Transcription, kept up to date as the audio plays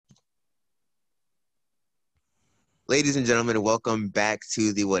Ladies and gentlemen, welcome back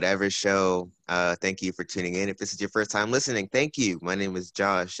to the Whatever Show. Thank you for tuning in. If this is your first time listening, thank you. My name is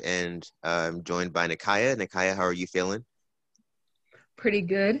Josh, and I'm joined by Nikaya. Nikaya, how are you feeling? Pretty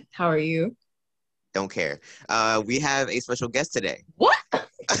good. How are you? Don't care. We have a special guest today. What?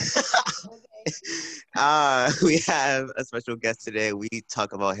 We have a special guest today. We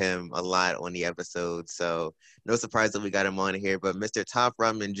talk about him a lot on the episode, so no surprise that we got him on here. But Mr. Top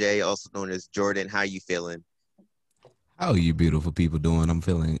Ramen J, also known as Jordan, how are you feeling? How are you beautiful people doing? I'm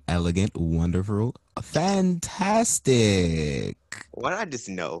feeling elegant, wonderful, fantastic. Why did I just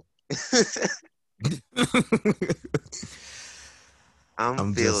know?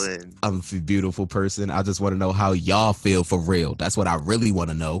 I'm a beautiful person. I just want to know how y'all feel for real. That's what I really want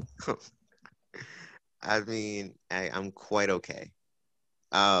to know. I mean, I'm quite okay.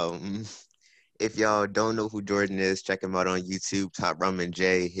 If y'all don't know who Jordan is, check him out on YouTube, Top Ramen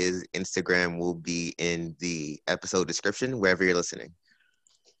J. His Instagram will be in the episode description, wherever you're listening.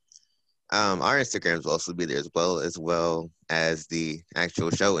 Our Instagrams will also be there as well as the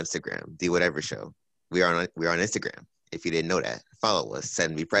actual show Instagram, the Whatever Show. We're on Instagram. If you didn't know that, follow us,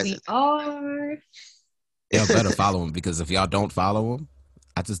 send me presents. We are. Y'all better follow him, because if y'all don't follow him,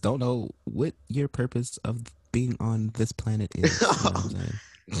 I just don't know what your purpose of being on this planet is. You know what I'm saying?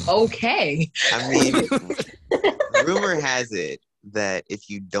 Okay. I mean, rumor has it that if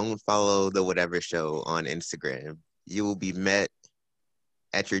you don't follow the Whatever Show on Instagram, you will be met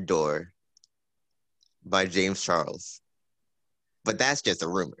at your door by James Charles. But that's just a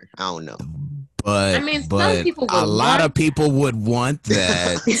rumor. I don't know. But, I mean, some people would a lot of people would want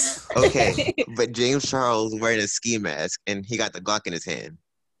that. Okay, but James Charles wearing a ski mask and he got the Glock in his hand.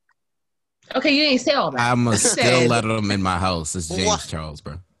 Okay, you didn't say all that. I'ma still let him in my house. It's James What? Charles,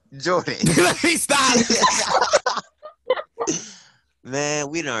 bro. Jordan. Stop. Man,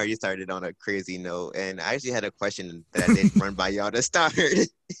 we done already started on a crazy note, and I actually had a question that I didn't run by y'all to start.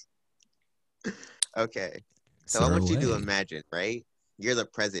 Okay, so I want you to imagine, right? You're the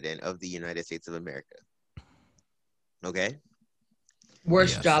president of the United States of America. Okay?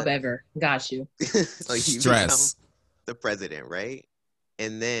 Worst job ever. Got you. So you Stress. become the president, right?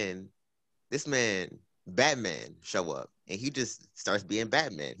 And then this man, Batman, show up, and he just starts being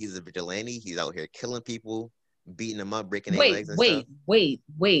Batman. He's a vigilante. He's out here killing people, beating them up, breaking their legs and stuff. Wait.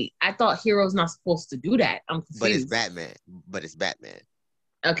 I thought heroes not supposed to do that. I'm confused. But it's Batman.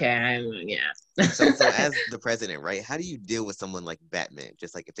 Okay, yeah. So as the president, right, how do you deal with someone like Batman?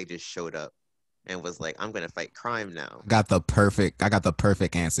 Just like if they just showed up and was like, I'm going to fight crime now. I got the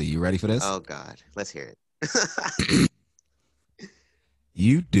perfect answer. You ready for this? Oh, God. Let's hear it.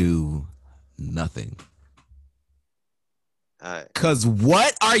 You do nothing. Cause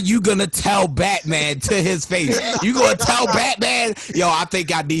what are you gonna tell Batman to his face? You gonna tell Batman, yo, I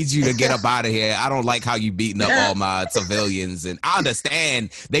think I need you to get up out of here. I don't like how you beating up all my civilians, and I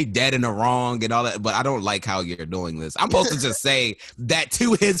understand they dead in the wrong and all that, but I don't like how you're doing this. I'm supposed to just say that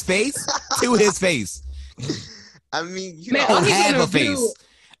to his face? To his face. I mean, you don't have a face.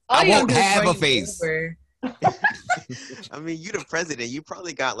 I won't have a face. I mean, you the president. You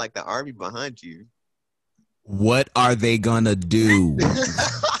probably got like the army behind you. What are they gonna do?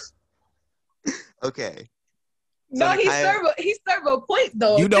 Okay. So no, he served a point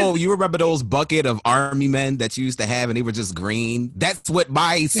though. You remember those bucket of army men that you used to have, and they were just green? That's what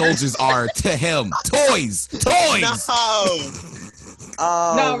my soldiers are to him. Toys. No.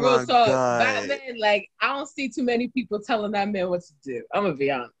 Oh, no, real talk. God. Batman, like, I don't see too many people telling that man what to do. I'm gonna be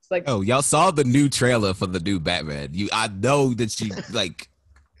honest. Like, oh, y'all saw the new trailer for the new Batman. I know that you like.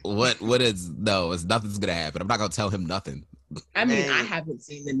 What is no? It's nothing's gonna happen. I'm not gonna tell him nothing. I mean, I haven't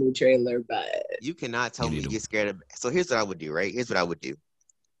seen the new trailer, but you cannot tell me you're scared of. So here's what I would do, right? Here's what I would do.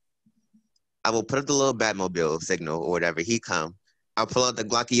 I will put up the little Batmobile signal or whatever. He come. I'll pull out the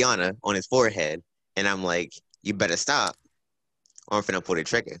Glockiana on his forehead, and I'm like, "You better stop, or I'm finna pull the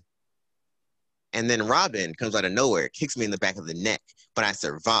trigger." And then Robin comes out of nowhere, kicks me in the back of the neck, but I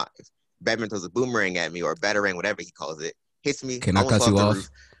survive. Batman throws a boomerang at me or a batarang, whatever he calls it, hits me. Can I cut you off?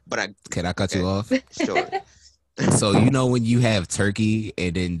 Can I cut you off? Sure. So you know when you have turkey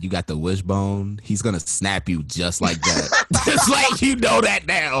and then you got the wishbone, he's gonna snap you just like that. Just like you know that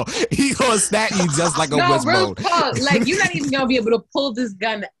now. He's gonna snap you just like a wishbone. Real talk. Like you're not even gonna be able to pull this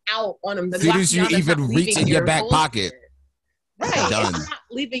gun out on him. As soon as you even reach in your back pocket. Right. Done. It's not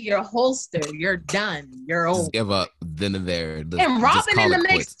leaving your holster. You're done. You're over. Just give up then and there. And Robin in the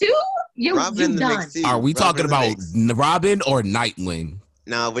mix too? You done. Are we talking about Robin or Nightwing?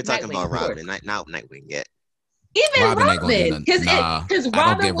 No, we're talking about Robin, not Nightwing yet. Even Robin, because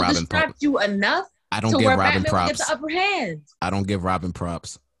Robin will distract you enough to where Batman will get the upper hand. I don't give Robin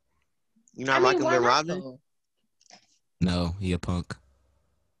props. You're not rocking with Robin? No, he a punk.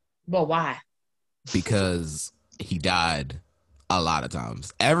 But why? Because he died a lot of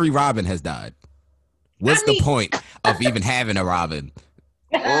times. Every Robin has died. What's the point of even having a Robin?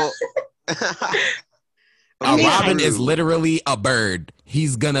 Well, a Robin is literally a bird.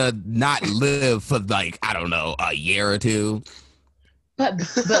 He's gonna not live for like, I don't know, a year or two. But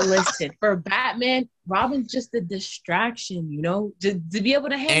listen, for Batman, Robin's just a distraction, you know, to be able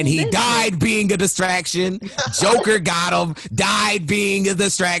to handle. And he died being a distraction. Joker got him, died being a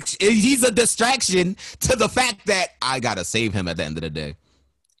distraction. He's a distraction to the fact that I gotta save him at the end of the day.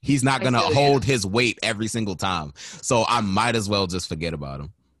 He's not gonna hold his weight every single time. So I might as well just forget about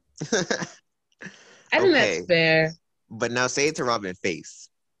him. I think that's fair. But now say it to Robin face.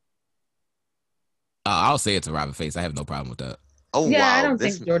 I'll say it to Robin face. I have no problem with that. Oh, yeah, wow. I don't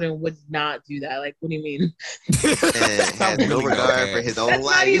think Jordan would not do that. Like, what do you mean? And has no regard for his own That's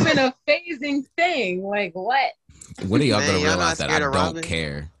life. not even a phasing thing. Like, what? When are y'all gonna realize that I don't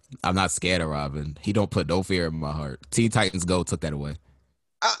care? I'm not scared of Robin. He don't put no fear in my heart. Teen Titans Go took that away.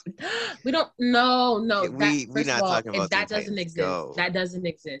 We don't. No. We not talking about that. Doesn't exist. Go. That doesn't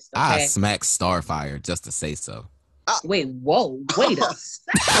exist. Okay? I smack Starfire just to say so. Wait a second.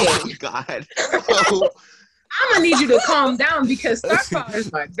 Oh God. I'm gonna need you to calm down because Starfire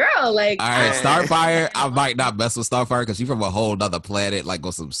is my girl. Like, all right, Starfire. I might not mess with Starfire because she's from a whole other planet, like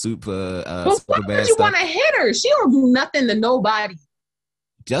on some super. But why would you want to hit her? She don't do nothing to nobody.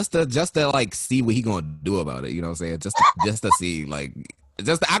 Just to like see what he gonna do about it. You know what I'm saying? Just to see like.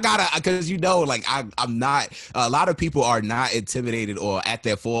 I gotta, because like I'm not. A lot of people are not intimidated or at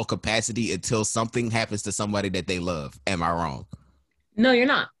their full capacity until something happens to somebody that they love. Am I wrong? No, you're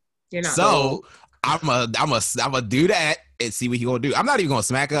not. You're not. So I'm a do that and see what he gonna do. I'm not even gonna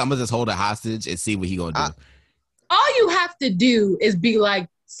smack her. I'm gonna just hold her hostage and see what he gonna do. All you have to do is be like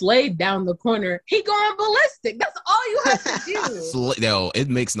Slade down the corner. He going ballistic. That's all you have to do. No, it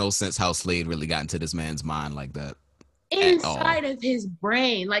makes no sense how Slade really got into this man's mind like that. Inside of his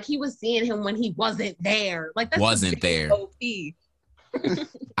brain, like he was seeing him when he wasn't there. Like that's wasn't there. OP.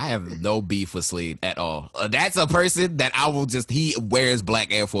 I have no beef with Slade at all. That's a person that I will just. He wears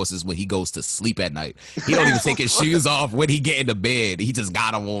black Air Forces when he goes to sleep at night. He don't even take his shoes off when he get into bed. He just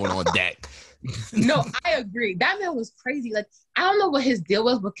got them on deck. No, I agree. That man was crazy. Like I don't know what his deal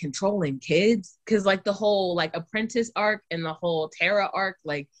was with controlling kids, because like the whole like Apprentice arc and the whole Terra arc,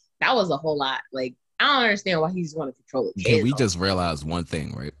 like that was a whole lot. Like. I don't understand why he just want to control it. Can we just realize one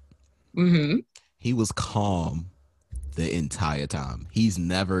thing, right? Mm-hmm. He was calm the entire time. He's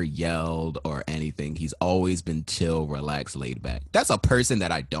never yelled or anything. He's always been chill, relaxed, laid back. That's a person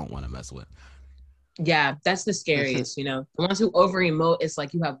that I don't want to mess with. Yeah, that's the scariest, you know. The ones who over-emote, it's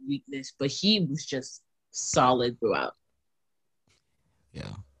like you have weakness, but he was just solid throughout. Yeah.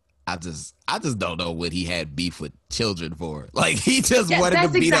 I just don't know what he had beef with children for. Like, he just wanted to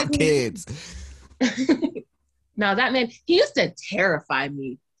beat up kids. Now that man, he used to terrify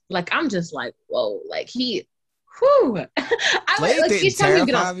me. Like I'm just like, whoa, like he, whew. Each time you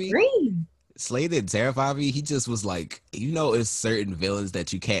get on screen. Slade didn't terrify me. He just was like, it's certain villains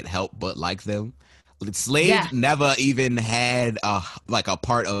that you can't help but like them. Slade never even had a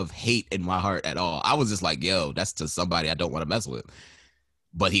part of hate in my heart at all. I was just like, yo, that's just somebody I don't want to mess with.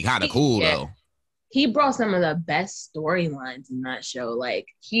 But he kind of cool though. He brought some of the best storylines in that show. Like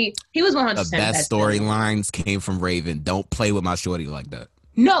he was 100% the best storylines came from Raven. Don't play with my shorty like that.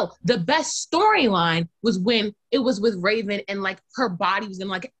 No, the best storyline was when it was with Raven and like her body was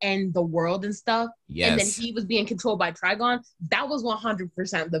gonna like end the world and stuff. Yes. And then he was being controlled by Trigon. That was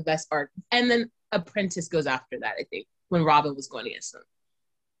 100% the best arc. And then Apprentice goes after that, I think, when Robin was going against him.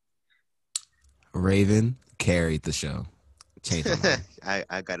 Raven carried the show. Changed my mind.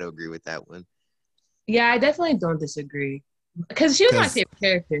 I gotta agree with that one. Yeah, I definitely don't disagree. Because she was my favorite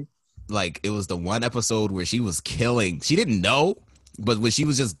character. Like, it was the one episode where she was killing. She didn't know, but when she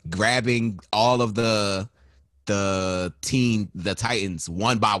was just grabbing all of the Titans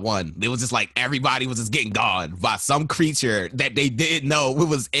one by one, it was just like everybody was just getting gone by some creature that they didn't know it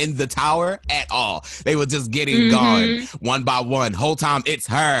was in the tower at all. They were just getting gone one by one. Whole time, it's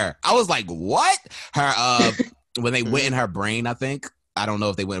her. I was like, what? Her, when they went in her brain, I think. I don't know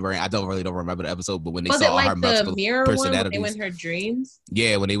if they went I don't remember the episode, but when they saw like her multiple personalities, they went in her dreams.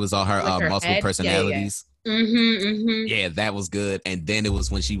 Yeah, when they was all her multiple head? personalities. Yeah. Yeah, that was good. And then it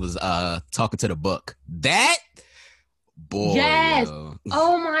was when she was talking to the book. That boy. Yes.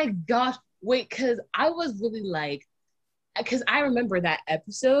 Oh my gosh. Wait, because I was really like, because I remember that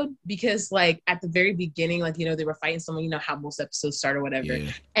episode because like at the very beginning, like they were fighting someone. You know how most episodes start or whatever,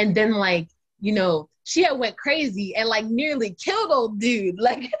 and then like. she had went crazy and like nearly killed old dude.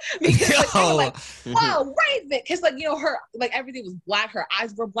 Like, because like, they were like, whoa, Raven. Because like, her, like everything was black, her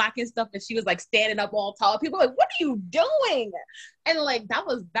eyes were black and stuff, and she was like standing up all tall. People were like, what are you doing? And like that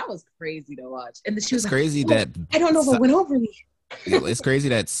was crazy to watch. And then she was crazy that I don't know what went over me. It's crazy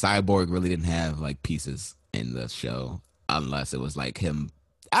that Cyborg really didn't have like pieces in the show, unless it was like him.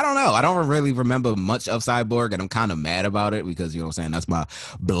 I don't know. I don't really remember much of Cyborg, and I'm kind of mad about it because, you know what I'm saying, that's my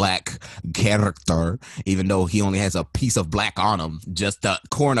black character, even though he only has a piece of black on him, just the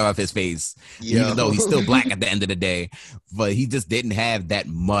corner of his face, even though he's still black at the end of the day. But he just didn't have that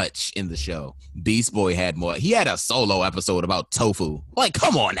much in the show. Beast Boy had more. He had a solo episode about tofu. Like,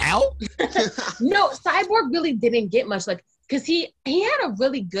 come on now. No, Cyborg really didn't get much. Like, because he had a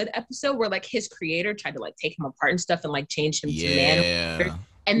really good episode where like his creator tried to like take him apart and stuff and like change him to man.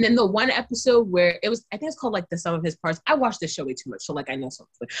 And then the one episode where it was, I think it's called like the sum of his parts. I watched this show way too much, so like I know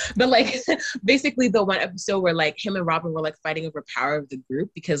something. But like basically the one episode where like him and Robin were like fighting over power of the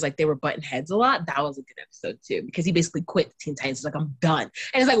group because like they were butting heads a lot. That was a good episode too, because he basically quit Teen Titans. He's like, I'm done.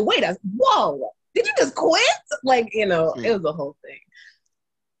 And it's like, wait whoa, did you just quit? Like, it was a whole thing.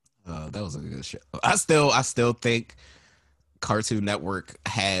 That was a good show. I still think Cartoon Network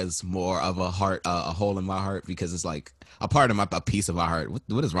has more of a heart, a hole in my heart, because it's like a piece of my heart.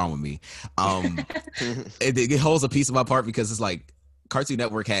 What is wrong with me? It holds a piece of my heart because it's like Cartoon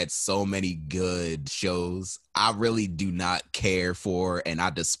Network had so many good shows I really do not care for, and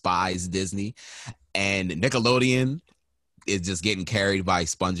I despise Disney. And Nickelodeon is just getting carried by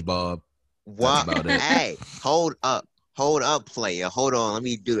SpongeBob. What? Hey, hold up, player. Hold on, let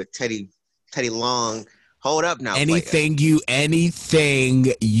me do the Teddy Long. Hold up now. Anything you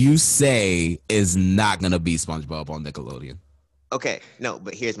say is not gonna be SpongeBob on Nickelodeon. Okay, no,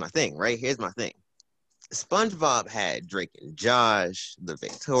 but here's my thing, right? SpongeBob had Drake and Josh, The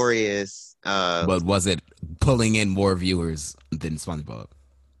Victorious. But was it pulling in more viewers than SpongeBob?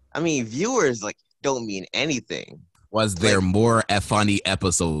 I mean, viewers like don't mean anything. Was there more funny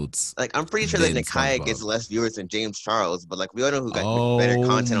episodes? Like, I'm pretty sure that Nakia gets less viewers than James Charles, but like we all know who got better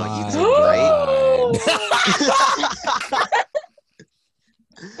content on YouTube, right?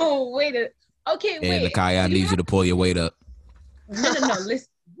 Okay, wait. Yeah, Nakia, I need you to pull your weight up. No, listen.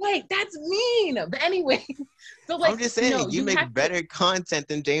 Wait, that's mean. But anyway, so like, I'm just saying, you make better content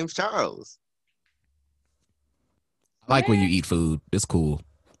than James Charles. I like when you eat food. It's cool.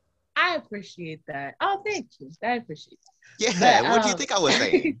 I appreciate that. Oh, thank you. I appreciate that. Yeah, what do you think I was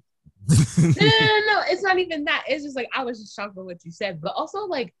saying? No, it's not even that. It's just like, I was just shocked by what you said. But also,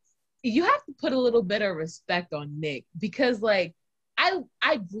 like, you have to put a little bit of respect on Nick, because, like,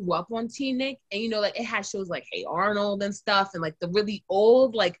 I grew up on Teen Nick, and, like, it had shows like Hey Arnold and stuff, and, like, the really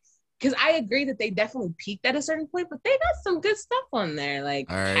old, like, because I agree that they definitely peaked at a certain point, but they got some good stuff on there.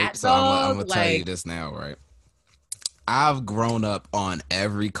 Like, all right, Cat so Dog, I'm going to tell you this now, right? I've grown up on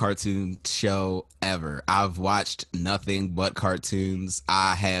every cartoon show ever. I've watched nothing but cartoons.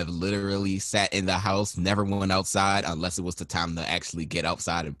 I have literally sat in the house, never went outside unless it was the time to actually get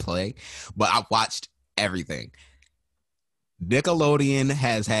outside and play. But I watched everything. Nickelodeon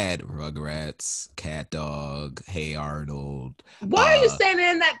has had Rugrats, Cat Dog, Hey Arnold. Why are you saying it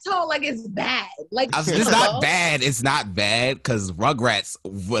in that tone like it's bad? Like, it's not bad. It's not bad, because Rugrats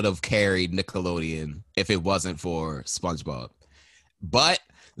would have carried Nickelodeon if it wasn't for SpongeBob. But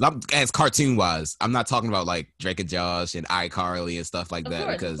as cartoon wise, I'm not talking about like Drake and Josh and iCarly and stuff like that,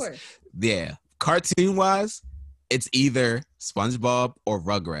 because cartoon wise, it's either SpongeBob or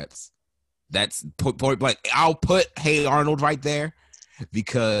Rugrats. That's point blank. I'll put Hey Arnold right there,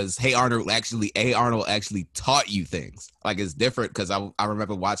 because Hey Arnold actually taught you things. Like, it's different, because I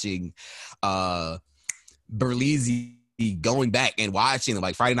remember watching Berlizzi, going back and watching them,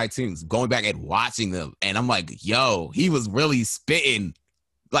 like Friday Night Tunes, going back and watching them, and I'm like, yo, he was really spitting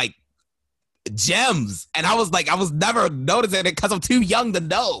like gems, and I was never noticing it because I'm too young to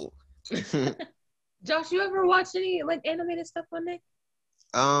know. Josh, you ever watch any like animated stuff on Nick?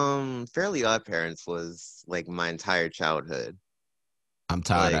 Fairly Odd Parents was like my entire childhood. I'm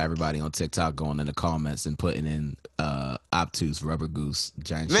tired of everybody on TikTok going in the comments and putting in obtuse, rubber goose,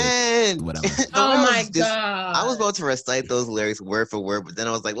 giant shit, whatever. Oh my God. I was about to recite those lyrics word for word, but then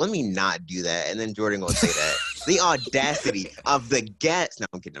I was like, let me not do that. And then Jordan gonna say that. The audacity of the guests. No,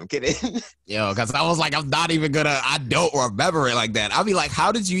 I'm kidding. Yo, because I was like, I don't remember it like that. I'll be like,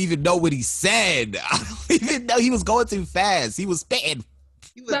 how did you even know what he said? I don't even know. He was going too fast. He was spitting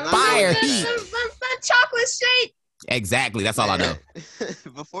fire heat. Chocolate shake. Exactly. That's all I know.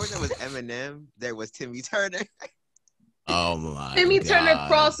 Before there was Eminem, there was Timmy Turner. Oh my Timmy God. Turner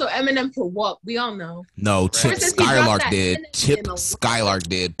crawled so Eminem could walk. We all know. No, Chip Ever since he dropped Skylark that did. Eminem Chip in a- Skylark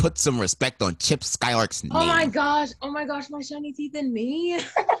did. Put some respect on Chip Skylark's name. Oh my gosh, my shiny teeth and me.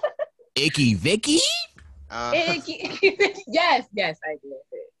 Icky Vicky? Yes, I do.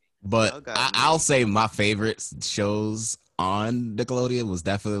 But I'll say my favorite shows on Nickelodeon was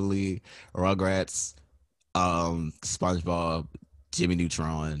definitely Rugrats, SpongeBob, Jimmy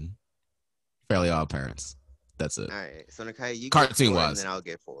Neutron, Fairly Odd Parents. That's it. All right. So Nakai, you cartoon get 4, wise, and then I'll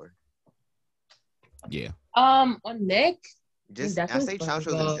get 4. Yeah. On Nick, Just I say child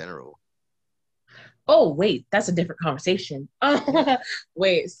shows in general. Oh wait, that's a different conversation.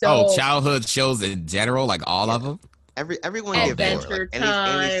 Wait, so childhood shows in general, like all of them. Everyone get 4. Adventure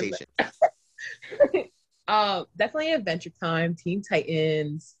Time. Definitely Adventure Time, Teen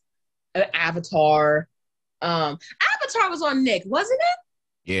Titans, Avatar. Avatar was on Nick, wasn't it?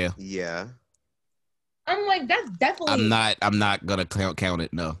 Yeah. Yeah. I'm like, that's definitely. I'm not gonna count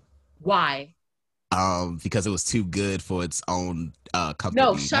it. No. Why? Because it was too good for its own company.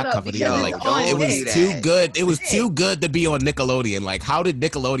 No, shut up. Company, Because it was too good. It was too good to be on Nickelodeon. Like, how did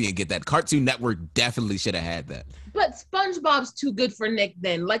Nickelodeon get that? Cartoon Network definitely should have had that. But SpongeBob's too good for Nick.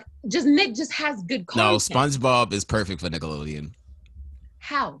 Then, like, Nick just has good content. No, SpongeBob is perfect for Nickelodeon.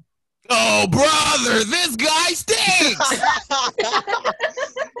 How? Oh, brother, this guy stinks.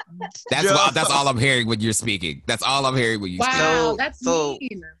 That's all I'm hearing when you're speaking. That's all I'm hearing when you speak. Wow, that's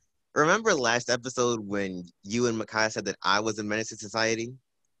mean. Remember last episode when you and Makai said that I was a menace to society?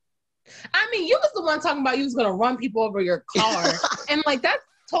 I mean, you was the one talking about you was gonna run people over your car, and like that's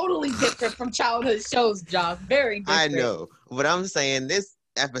totally different from childhood shows, Josh. Very different. I know, but I'm saying this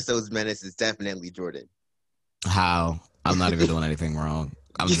episode's menace is definitely Jordan. How? I'm not even doing anything wrong.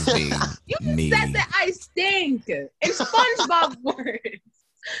 I'm just being me. You said that I stink in SpongeBob words.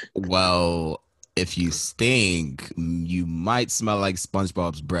 Well, if you stink, you might smell like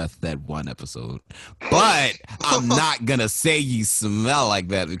SpongeBob's breath that one episode. But I'm not gonna say you smell like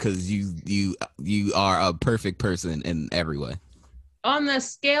that because you are a perfect person in every way. On the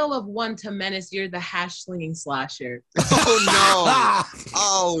scale of 1 to menace, you're the hash slinging slasher. Oh no!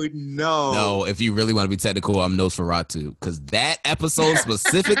 Oh no! No, if you really want to be technical, I'm Nosferatu because that episode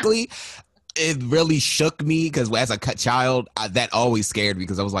specifically. It really shook me because as a child, that always scared me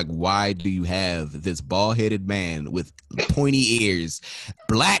because I was like, why do you have this bald-headed man with pointy ears,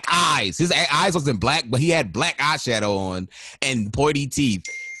 black eyes? His eyes wasn't black, but he had black eyeshadow on and pointy teeth.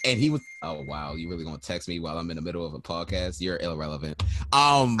 And he was, oh, wow, you really going to text me while I'm in the middle of a podcast? You're irrelevant.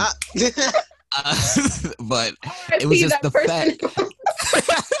 But it was just the fact.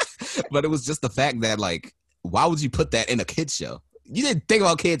 But it was just the fact that, like, why would you put that in a kid's show? You didn't think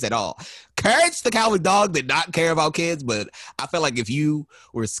about kids at all. Courage the Cowardly Dog did not care about kids, but I feel like if you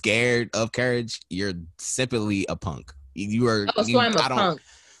were scared of Courage, you're simply a punk. You are. Oh, so I'm a punk.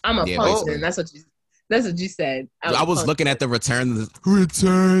 I'm a punk. Then. That's what you said. I was looking at the return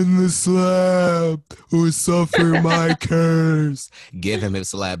the slab or suffer my curse. Give him his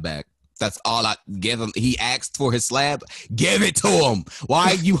slab back. That's all I give him. He asked for his slab. Give it to him. Why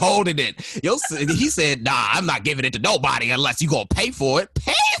are you holding it? He said, nah, I'm not giving it to nobody unless you gonna pay for it.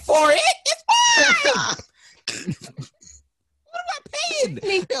 Pay for it? It's fine. What am I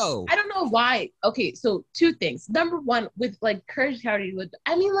paying? Yo. I don't know why. Okay, so 2 things. Number 1, with like Courage Cowardly,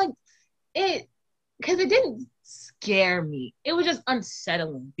 I mean, like it, because it didn't scare me. It was just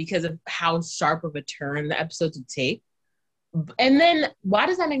unsettling because of how sharp of a turn the episode would take. And then, why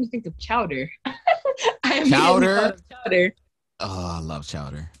does that make me think of Chowder? Chowder? Chowder. Oh, I love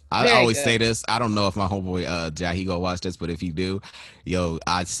Chowder. I always say this. I don't know if my homeboy Jahi go watch this, but if he do, yo,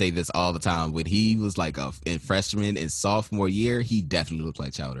 I say this all the time. When he was like in freshman and sophomore year, he definitely looked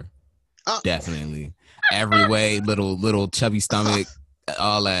like Chowder. Definitely, every way, little chubby stomach,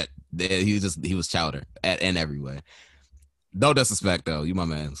 all that. He was Chowder in every way. No disrespect though, you my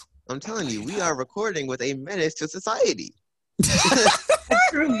mans. I'm telling you, we are recording with a menace to society. A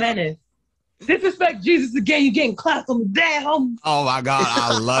true menace. Disrespect Jesus again, you getting clapped on the damn. Oh my God,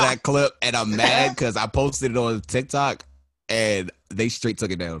 I love that clip, and I'm mad because I posted it on TikTok and they straight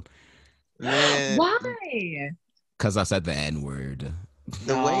took it down. Man. Why? Because I said the N-word.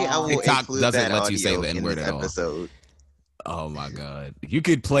 The way I will TikTok include doesn't that let you say the N-word at episode. All. Oh my God, you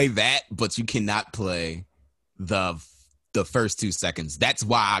could play that, but you cannot play the first 2 seconds. That's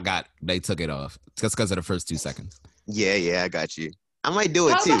why they took it off. Just because of the first 2 seconds. Yeah, I got you. I might do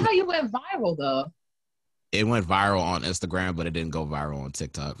it too. How you went viral though? It went viral on Instagram, but it didn't go viral on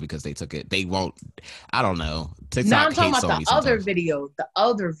TikTok because they took it. They won't. I don't know. TikTok. No, I'm talking about the other video. The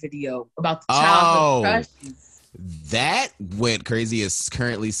other video about the childhood crushes. That went crazy. It's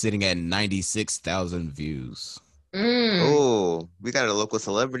currently sitting at 96,000 views. Oh, we got a local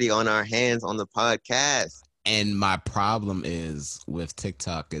celebrity on our hands on the podcast. And my problem is with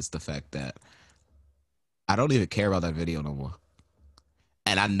TikTok is the fact that I don't even care about that video no more.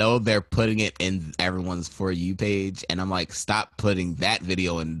 And I know they're putting it in everyone's For You page. And I'm like, stop putting that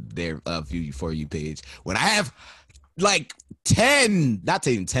video in their For You page. When I have like 10, not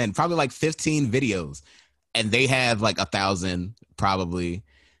even 10, probably like 15 videos. And they have like 1,000 probably.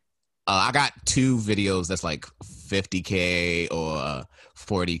 I got 2 videos that's like 50K or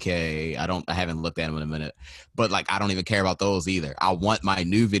 40K. I haven't looked at them in a minute. But like, I don't even care about those either. I want my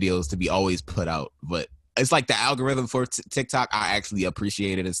new videos to be always put out. But it's like the algorithm for TikTok, I actually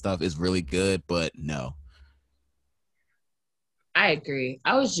appreciate it and stuff. It's really good, but no. I agree.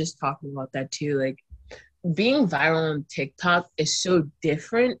 I was just talking about that too. Like, being viral on TikTok is so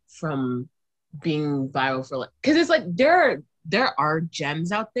different from being viral for, like, because it's like there are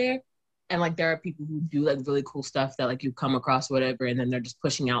gems out there, and like there are people who do like really cool stuff that like you come across whatever, and then they're just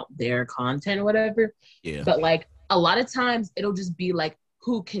pushing out their content or whatever. Yeah. But like a lot of times it'll just be like,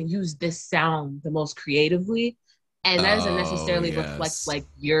 who can use this sound the most creatively, and that doesn't necessarily reflect like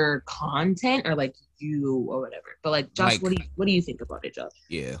your content or like you or whatever. But like, Josh, like, what do you think about it, Josh?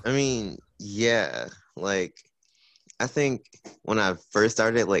 Yeah, I mean, yeah, like I think when I first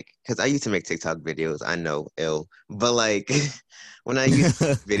started, like, because I used to make TikTok videos, I know, ill, but like when I used to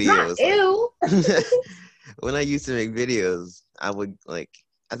make videos, ill. When I used to make videos, I would like,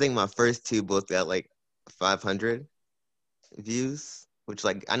 I think my first 2 both got like 500 views. Which,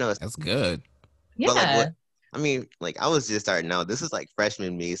 like, I know that's good. Yeah. But like, I mean, like, I was just starting out. This is like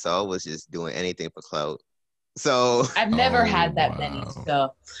freshman me, so I was just doing anything for clout. So I've never had that many.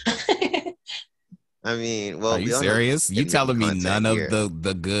 So I mean, well, are you serious? You telling me none of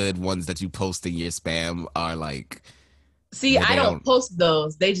the good ones that you post in your spam are like? See, I don't post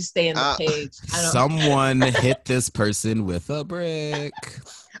those. They just stay in the page. Someone hit this person with a brick.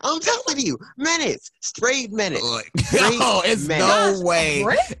 I'm telling you, menace, straight menace. No, it's no way.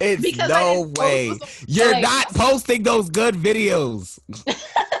 It's no way. You're not posting those good videos.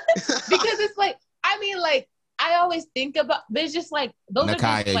 Because it's like, I mean, like, I always think about, there's just like, those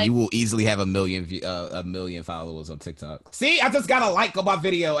Nakaya, are just like, you will easily have a million followers on TikTok. See, I just got a like on my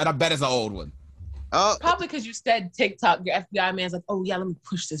video, and I bet it's an old one. Oh, probably because you said TikTok, your FBI man's like, oh yeah, let me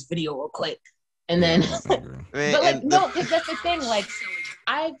push this video real quick. And then, but like, no, because that's the thing. Like,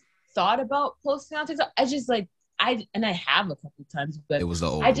 I've thought about posting on TikTok. I just like, I have a couple times, but it was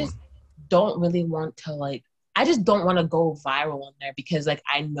the old I just don't really want to like, I just don't want to go viral on there because like,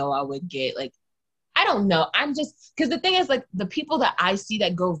 I know I would get like, I don't know. I'm just, because the thing is like, the people that I see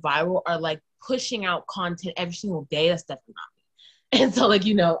that go viral are like pushing out content every single day. That's definitely not me. And so like,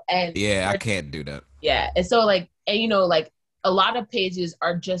 you know, and yeah, I can't do that. Yeah. And so like, and you know, like a lot of pages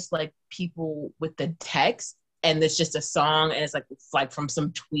are just like people with the text and it's just a song and it's like from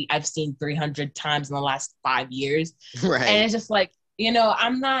some tweet I've seen 300 times in the last 5 years. Right. And it's just like, you know,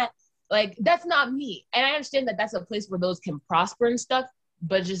 I'm not like, that's not me. And I understand that that's a place where those can prosper and stuff,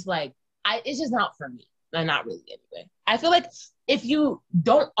 but just like, it's just not for me. Not really anyway. I feel like if you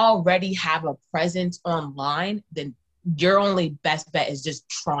don't already have a presence online, then your only best bet is just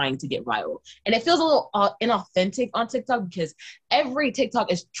trying to get viral. And it feels a little inauthentic on TikTok because every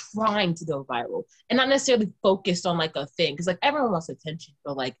TikTok is trying to go viral and not necessarily focused on like a thing. Because like everyone wants attention,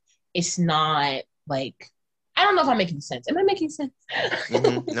 but like it's not like, I don't know if I'm making sense. Am I making sense?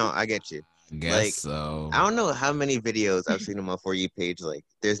 Mm-hmm. No, I get you. Guess like, so. I don't know how many videos I've seen on my For You page. Like,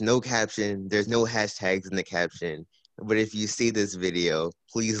 there's no caption, there's no hashtags in the caption. But if you see this video,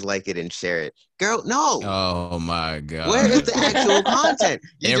 please like it and share it. Girl, no. Oh my God. Where is the actual content?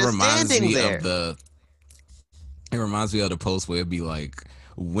 You're it just reminds standing me there. Of the. It reminds me of the post where it'd be like,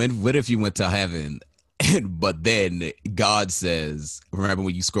 what if you went to heaven? But then God says, remember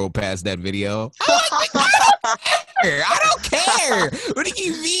when you scroll past that video? I don't care. What do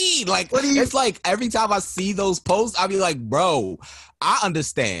you mean? Like, it's like every time I see those posts, I'll be like, bro, I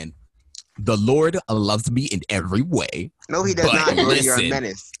understand. The Lord loves me in every way. No, he does not. Listen, you're a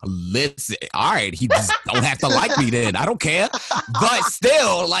menace. Listen. All right. He just don't have to like me then. I don't care. But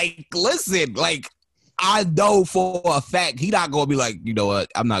still, like, listen, like, I know for a fact he not going to be like, you know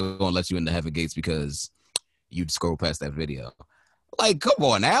what? I'm not going to let you in the heaven gates because you scroll past that video. Like, come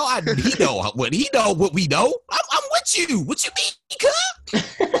on now. He know what we know. I'm with you. What you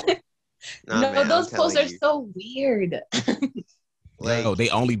mean? No, man, those posts are so weird. Like, no, they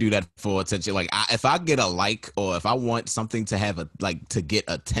only do that for attention. Like, if I get a like or if I want something to have to get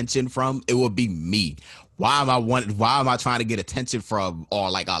attention from, it would be me. Why am I trying to get attention from or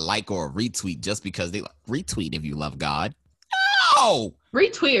like a like or a retweet just because they like, retweet if you love God? No,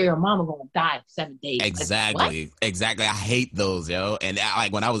 Retweet or your mama gonna die in 7 days. Exactly. Like, exactly. I hate those, yo. And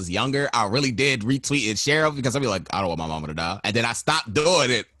like when I was younger, I really did retweet and share them because I'd be like, I don't want my mama to die. And then I stopped doing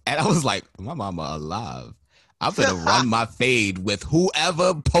it. And I was like, my mama alive. I'm gonna run my fade with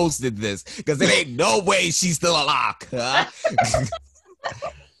whoever posted this because there ain't no way she's still alive.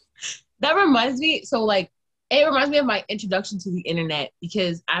 That reminds me. So like, it reminds me of my introduction to the internet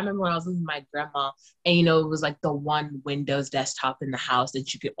because I remember when I was with my grandma and, you know, it was like the one Windows desktop in the house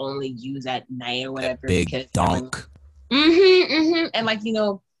that you could only use at night or whatever. That big donk. And like, you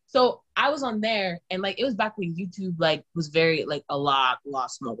know, so I was on there and like, it was back when YouTube like was very like a lot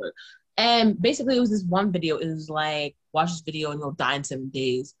smaller. And basically it was this one video. It was like, watch this video and you'll die in 7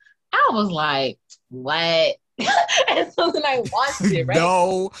 days. I was like, what? And so then I watched it, right?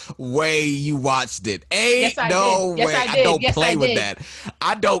 No way you watched it. Yes, I no did. way. Yes, I don't yes, play I with did. that.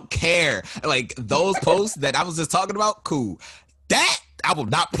 I don't care. Like those posts that I was just talking about, cool. That I will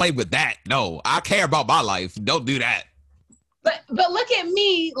not play with that. No, I care about my life. Don't do that. But look at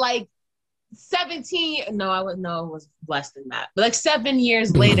me, like 17. No, I would know it was less than that. But like 7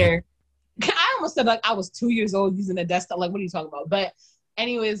 years later, I almost said like I was 2 years old using a desktop. Like, what are you talking about? But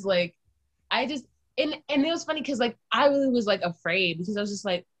anyways, like I just and it was funny because like I really was like afraid because I was just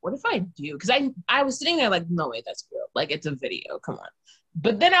like, what if I do? Because I was sitting there like, no way, that's real. Like it's a video. Come on.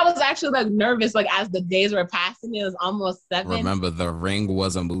 But then I was actually like nervous, like as the days were passing, it was almost 7. Remember, The Ring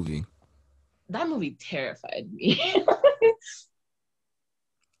was a movie. That movie terrified me.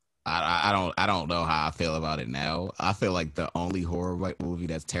 I don't know how I feel about it now. I feel like the only horror movie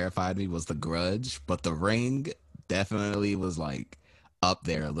that's terrified me was The Grudge, but The Ring definitely was like up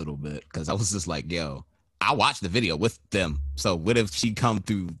there a little bit because I was just like, yo, I watched the video with them. So what if she come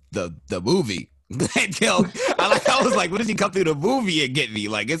through the movie? Yo, I was like, what if she come through the movie and get me?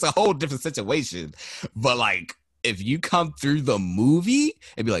 Like, it's a whole different situation. But like, if you come through the movie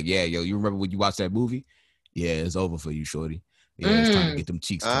and be like, yeah, yo, you remember when you watched that movie? Yeah, it's over for you, shorty. Yeah, it's time to get them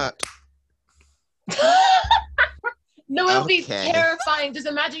cheeks tucked. No, it would be terrifying. Just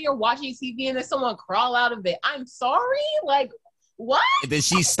imagine you're watching TV and there's someone crawl out of it. I'm sorry? Like, what? And then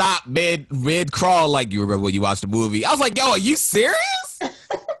she stopped mid crawl, like, you remember when you watched the movie? I was like, yo, are you serious? Really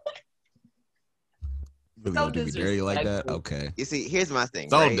So gonna do me dirty like that? Okay. You see, here's my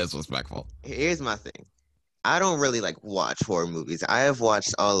thing. So right? disrespectful. Here's my thing. I don't really like watch horror movies. I have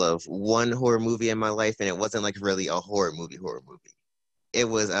watched all of one horror movie in my life, and it wasn't like really a horror movie. It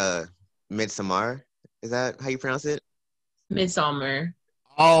was Midsommar. Is that how you pronounce it? Midsommar.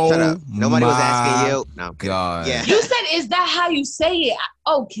 Oh, shut up. Nobody was asking you. No, God. Yeah. You said, is that how you say it?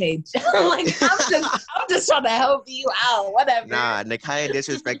 Okay. Like, I'm just trying to help you out. Whatever. Nah, Nakaya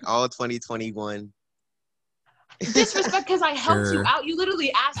disrespect all 2021. Disrespect because I helped you out. You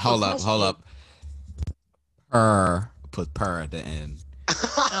literally asked. Hold up. Put purr at the end.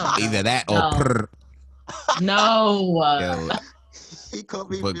 Oh, Either that or no. purr. No. Yo, He called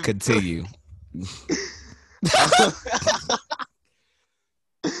me. but continue.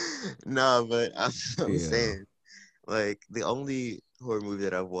 No, but I'm saying, like, the only horror movie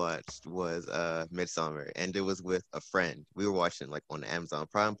that I've watched was Midsommar, and it was with a friend. We were watching like on the Amazon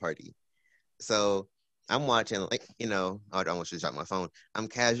Prime party. So I'm watching, like, you know, I almost just dropped my phone. I'm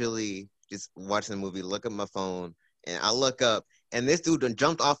casually just watching the movie, look at my phone, and I look up, and this dude done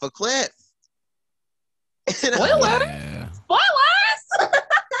jumped off a cliff. Spoiler! Yeah. Spoilers!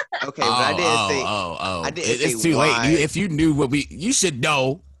 Okay, but I didn't say. I didn't It's say too why. late. If you knew what you should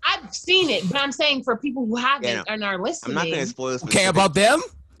know. I've seen it, but I'm saying for people who haven't and are listening. I'm not going to spoil. Care about them?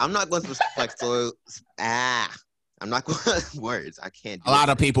 I'm not going to like spoil. I'm not going to words. I can't. A lot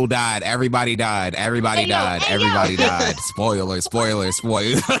of people died. Everybody died. Everybody died. Everybody died. Spoiler.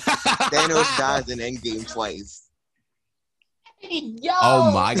 Thanos dies in Endgame twice. Yo.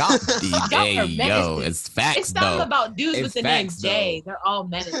 Oh my God. Hey, yo, it's facts. It's something about dudes it's with the facts, name Jay. They're all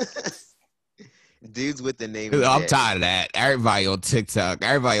menacing. Dudes with the name. I'm tired of that. Everybody on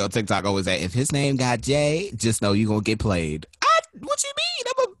TikTok always say, if his name got Jay, just know you're gonna get played. What you mean?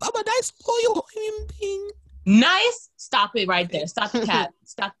 I'm a nice loyal human being. Nice. Stop it right there. Stop the cap.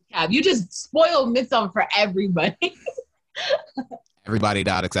 Stop the cap. You just spoiled Midsommar for everybody. Everybody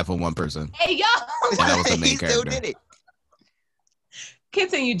died except for one person. Hey, yo. And that was the main He character. still did it.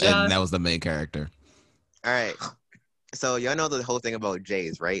 Continue, John. And that was the main character. All right. So y'all know the whole thing about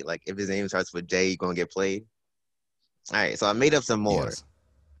Jays, right? Like if his name starts with J, you're gonna get played. All right. So I made up some more. Yes.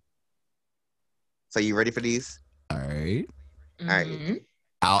 So you ready for these? All right. All right.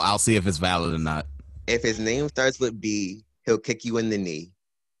 I'll see if it's valid or not. If his name starts with B, he'll kick you in the knee.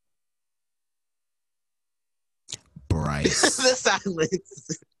 Bryce. The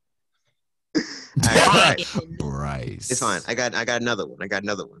silence. All right. Bryce. It's fine. I got another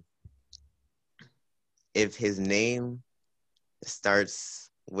one. If his name starts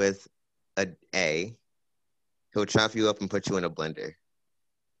with a A, he'll chop you up and put you in a blender.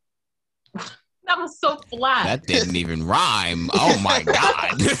 That was so flat. That didn't even rhyme. Oh my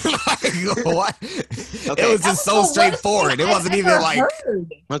God. Like, what? Okay. It was just so straightforward. It wasn't even like.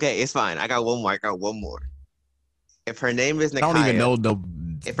 Heard. Okay, it's fine. I got one more. If her name is Nakaya. I don't even know the.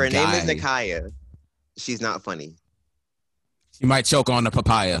 If her name is Nakaya, she's not funny. You might choke on the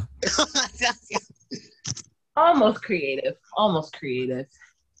papaya. Almost creative.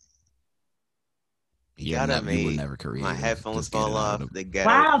 You would never create. My headphones fall off.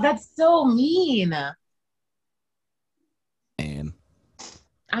 Wow, that's so mean. And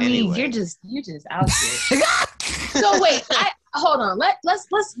I mean, you're just out here. So wait, hold on. Let's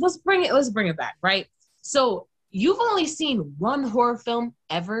bring it back, right? So you've only seen one horror film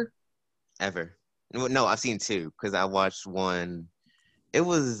ever? Ever? No, I've seen two because I watched one. It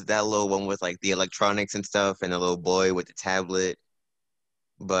was that little one with like the electronics and stuff, and the little boy with the tablet.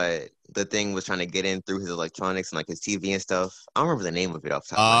 But the thing was trying to get in through his electronics and like his TV and stuff. I don't remember the name of it off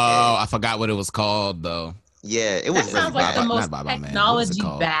the top of my head. I forgot what it was called though. Yeah, it was really bad. That sounds like the most technology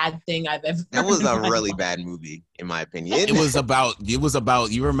bad thing I've ever. That was a really bad movie, in my opinion. It was about.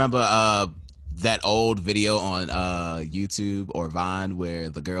 You remember that old video on YouTube or Vine where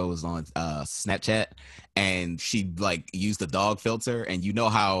the girl was on Snapchat and she like used the dog filter, and you know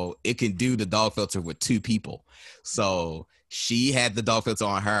how it can do the dog filter with two people. So she had the dog filter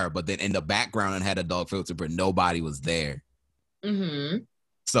on her, but then in the background it had a dog filter, but nobody was there. Mm-hmm.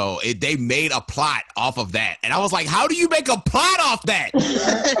 So they made a plot off of that. And I was like, how do you make a plot off that?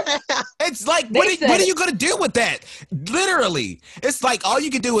 It's like, what are you going to do with that? Literally. It's like, all you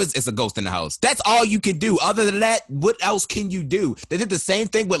can do is, it's a ghost in the house. That's all you can do. Other than that, what else can you do? They did the same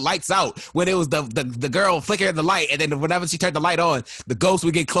thing with Lights Out when it was the girl flickering the light. And then whenever she turned the light on, the ghost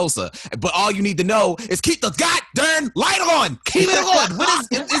would get closer. But all you need to know is keep the goddamn light on. Keep it on.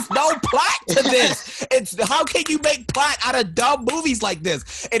 It's no plot to this. How can you make plot out of dumb movies like this?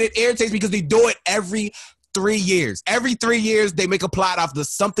 And it irritates me because they do it every 3 years. Every 3 years, they make a plot off of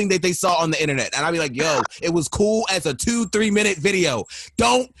something that they saw on the internet. And I'll be like, yo, it was cool as a 2-3 minute video.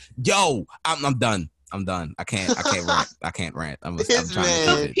 I'm done. I can't rant. I'm trying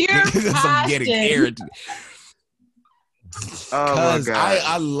to because I'm getting irritated. Oh my God.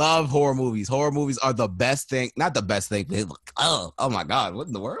 I love horror movies. Horror movies are the best thing. Not the best thing. Oh my God, what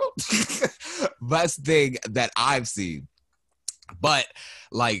in the world? Best thing that I've seen. But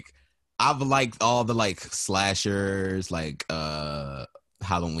like, I've liked all the like slashers, like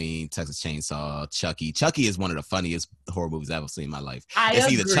Halloween, Texas Chainsaw, Chucky. Chucky is one of the funniest horror movies I've ever seen in my life.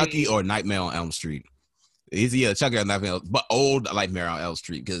 It's either Chucky or Nightmare on Elm Street. It's either Chucky or Nightmare, but old Nightmare on Elm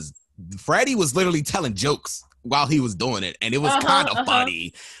Street, because Freddy was literally telling jokes while he was doing it, and it was kind of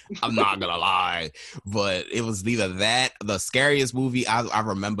funny. I'm not gonna lie, but it was either that. The scariest movie I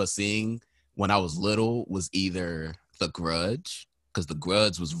remember seeing when I was little was either The Grudge, because The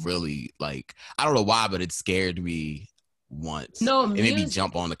Grudge was really like, I don't know why, but it scared me once. No, it made me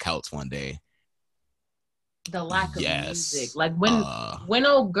jump on the couch one day. The lack of music, like when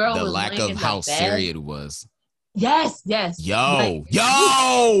old girl the was lack of how serious it was. Yes. Yo,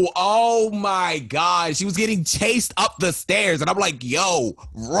 oh my God. She was getting chased up the stairs. And I'm like, yo,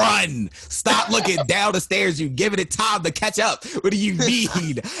 run. Stop looking down the stairs. You giving it time to catch up. What do you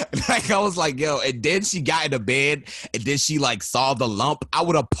mean? Like, I was like, yo, and then she got in the bed and then she like saw the lump. I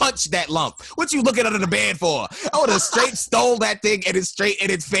would have punched that lump. What you looking under the bed for? I would have straight stole that thing and it's straight in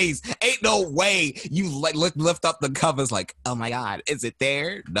its face. Ain't no way you like lift up the covers like, oh my God, is it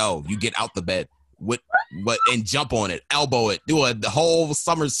there? No, you get out the bed. What and jump on it, elbow it, do a whole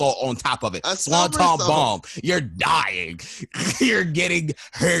somersault on top of it, swanton bomb. You're dying. You're getting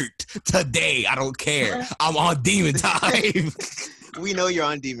hurt today. I don't care. I'm on demon time. We know you're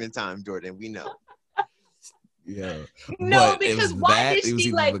on demon time, Jordan. We know. Yeah. No, because why did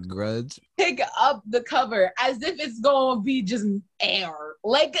she like The Grudge? Pick up the cover as if it's gonna be just air?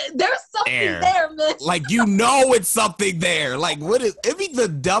 Like there's something there, man. Like it's something there. Like it be the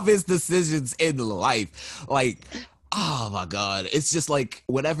dumbest decisions in life. Like, oh my God. It's just like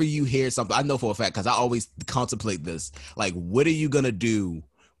whenever you hear something, I know for a fact because I always contemplate this. Like, what are you gonna do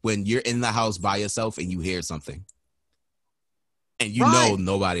when you're in the house by yourself and you hear something? And you know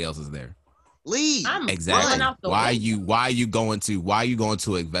nobody else is there. Leave. Exactly. Why are you going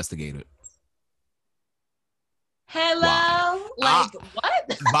to investigate it? Hello? Why?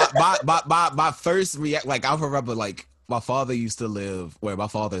 My first react, like I remember like my father used to live where my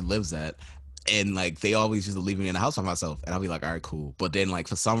father lives at, And like they always used to leave me in the house by myself, and I'll be like, all right, cool. But then like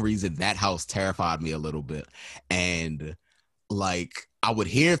for some reason that house terrified me a little bit, and like I would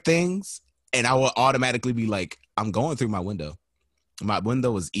hear things, and I would automatically be like, I'm going through my window. My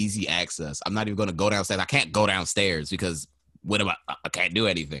window is easy access. I'm not even going to go downstairs. I can't go downstairs because I can't do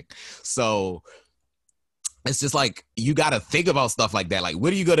anything. So it's just like you got to think about stuff like that. Like,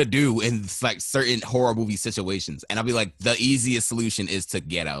 what are you going to do in like certain horror movie situations? And I'll be like, the easiest solution is to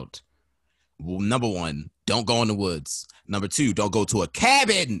get out. Well, number one, don't go in the woods. Number two, don't go to a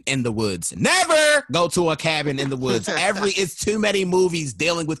cabin in the woods. Never go to a cabin in the woods. It's too many movies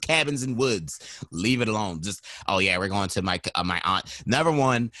dealing with cabins and woods. Leave it alone. Just, oh yeah, we're going to my aunt. Number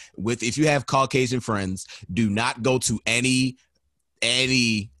one, if you have Caucasian friends, do not go to any,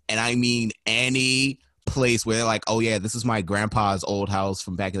 and I mean any place where they're like, oh yeah, this is my grandpa's old house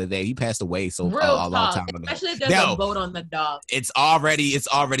from back in the day. He passed away a long time ago. Especially if there's a boat on the dock. It's already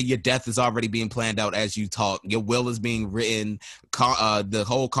your death is already being planned out as you talk. Your will is being written. The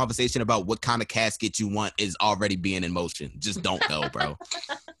whole conversation about what kind of casket you want is already being in motion. Just don't go, bro.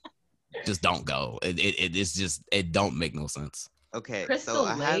 Just don't go. It don't make no sense. Okay, Crystal so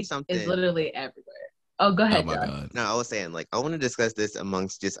I have Lake something. is literally everywhere. Oh, go ahead, Oh my John. God. No, I was saying, like, I want to discuss this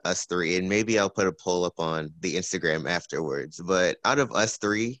amongst just us three, and maybe I'll put a poll up on the Instagram afterwards. But out of us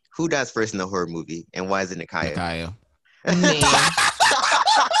three, who dies first in the horror movie, and why isn't it Kaya? Me.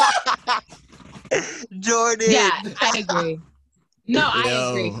 Jordan. Yeah, I agree. No,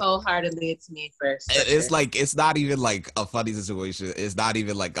 I agree wholeheartedly. It's me first. It's like it's not even like a funny situation. It's not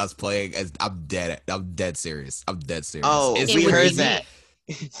even like us playing. I'm dead serious. Oh, we heard that.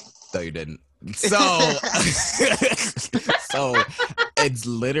 No, you didn't. So it's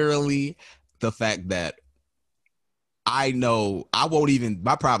literally the fact that I know I won't even.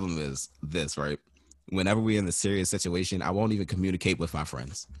 My problem is this, right? Whenever we're in the serious situation, I won't even communicate with my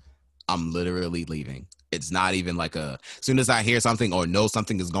friends. I'm literally leaving. It's not even like as soon as I hear something or know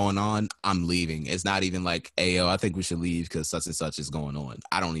something is going on, I'm leaving. It's not even like, hey, yo, I think we should leave because such and such is going on.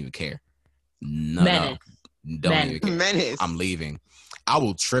 I don't even care. No. Don't even care. Menace. I'm leaving. I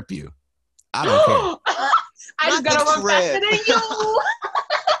will trip you. I don't care. I just gotta run faster than you.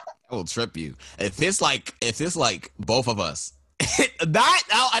 I will trip you. If it's like both of us. And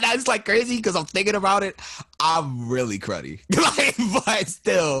it's like crazy because I'm thinking about it. I'm really cruddy. But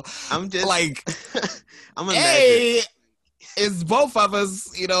still, I'm just like, I'm hey, it's both of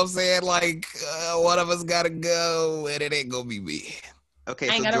us. You know what I'm saying? Like, one of us gotta go, and it ain't gonna be me. Okay,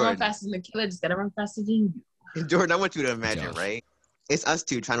 I ain't gotta run faster than the killer. Just gotta run faster than you. Jordan, I want you to imagine, right? It's us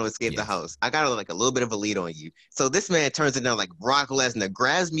two trying to escape the house. I got like a little bit of a lead on you. So this man turns it down like Brock Lesnar,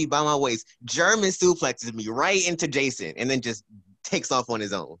 grabs me by my waist, German suplexes me right into Jason, and then just takes off on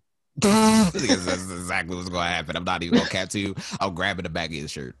his own. That's exactly what's going to happen. I'm not even going to cap to you. I'm grabbing the back of your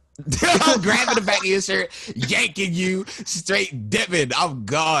shirt. I'm grabbing the back of your shirt, yanking you, straight dipping. I'm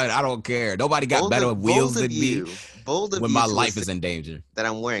gone. I don't care. Nobody got better wheels than me when my life is in danger. That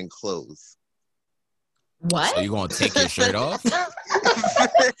I'm wearing clothes. What? So you gonna take your shirt off?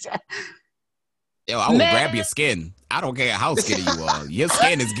 Yo, I will grab your skin. I don't care how skinny you are. Your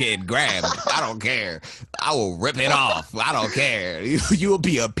skin is getting grabbed. I don't care. I will rip it off. I don't care. You will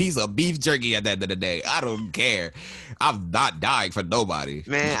be a piece of beef jerky at the end of the day. I don't care. I'm not dying for nobody.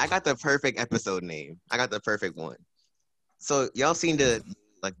 Man, I got the perfect episode name. I got the perfect one. So y'all seen the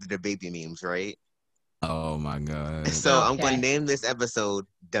baby memes, right? Oh my God. So okay. I'm going to name this episode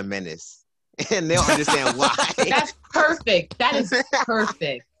DaMenace. And they'll understand why. That's perfect. That is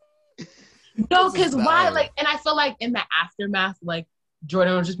perfect. No, because why? Like, and I feel like in the aftermath, like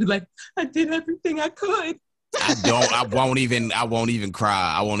Jordan will just be like, "I did everything I could." I won't even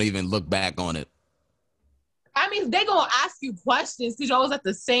cry. I won't even look back on it. I mean, they gonna ask you questions because you always at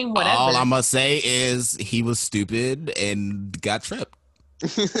the same whatever. All I must say is he was stupid and got tripped.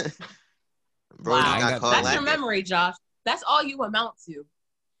 Bro, wow, that's your memory, Josh. That's all you amount to.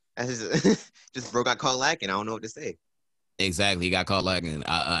 Just bro got caught lacking. I don't know what to say. Exactly, he got caught lacking.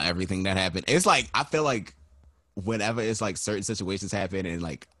 Everything that happened. It's like I feel like whenever it's like certain situations happen and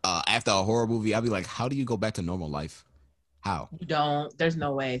like after a horror movie, I'll be like, how do you go back to normal life? How? You don't. There's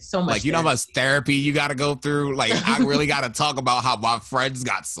no way. So much. Like you know how much therapy you got to go through. Like I really got to talk about how my friends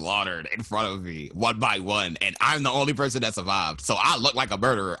got slaughtered in front of me one by one, and I'm the only person that survived. So I look like a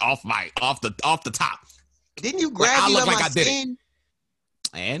murderer off the top. Didn't you grab me by my skin?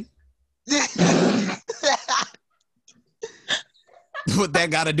 And what that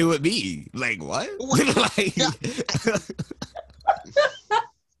got to do with me? Like what? Like,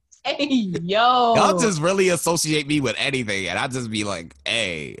 hey yo, y'all just really associate me with anything, and I just be like,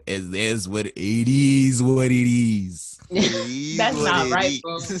 "Hey, it is what it is. What it is." That's not right,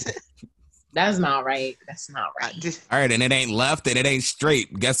 bro. That's not right. That's not right. All right, and it ain't left and it ain't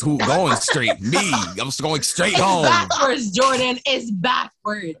straight. Guess who going straight? Me. I'm just going straight it's home. Backwards, Jordan. It's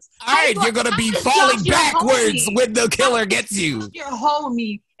backwards. All right, you're gonna be falling backwards when the killer gets you. You're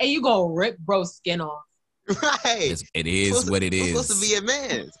homie, and you gonna rip bro's skin off. Right. It is what it is. You're supposed to be a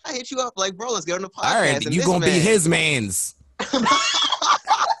man. I hit you up like, bro, let's get on the podcast. All right, you gonna be his mans.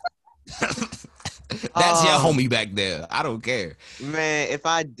 That's your homie back there. I don't care. Man, if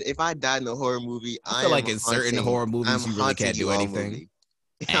I die in a horror movie, I feel like in certain horror movies you really can't do anything.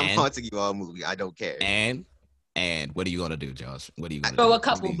 I'm haunting you all movie. I don't care. And what are you gonna do, Josh? What are you gonna do? Throw a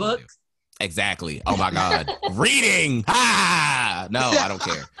couple books. Exactly. Oh my God. Reading. Ah, no, I don't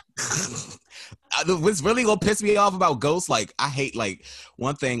care. What's really gonna piss me off about ghosts, like I hate, like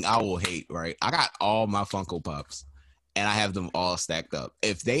one thing I will hate, right? I got all my Funko Pops and I have them all stacked up.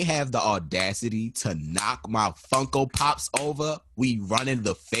 If they have the audacity to knock my Funko Pops over, we run in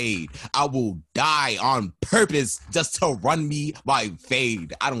the fade. I will die on purpose just to run me my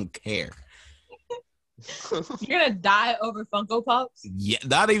fade. I don't care. You're gonna die over Funko Pops? Yeah,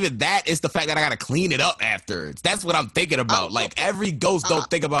 not even that. It's the fact that I gotta clean it up afterwards. That's what I'm thinking about. Like every ghost don't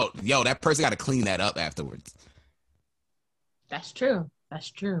think about, yo, that person gotta clean that up afterwards. That's true. That's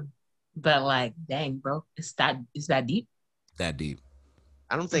true. But like, dang, bro, is that deep? That deep.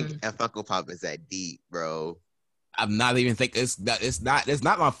 I don't think a Funko Pop is that deep, bro. I'm not even thinking it's not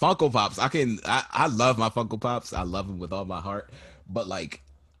my Funko Pops. I love my Funko Pops. I love them with all my heart. But like,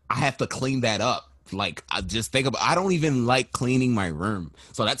 I have to clean that up. Like, I just think about, I don't even like cleaning my room.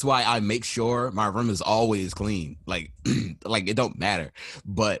 So that's why I make sure my room is always clean. Like, like it don't matter.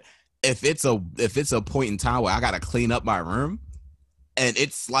 But if it's a point in time where I got to clean up my room, and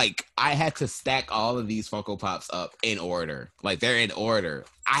it's like, I had to stack all of these Funko Pops up in order. Like, they're in order.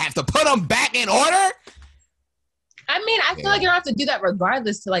 I have to put them back in order? I mean, I feel like you don't have to do that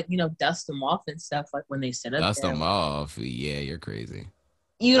regardless to, like, you know, dust them off and stuff, like when they sit up Dust there. them off? Yeah, you're crazy.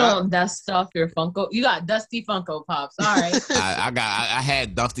 You don't dust off your Funko. You got dusty Funko Pops. All right. I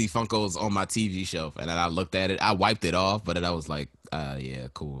had dusty Funkos on my TV shelf, and then I looked at it. I wiped it off, but then I was like, yeah,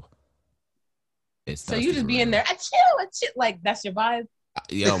 cool. So you just be in there, I chill. Like, that's your vibe?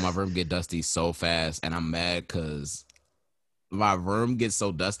 Yo, my room get dusty so fast, and I'm mad because my room gets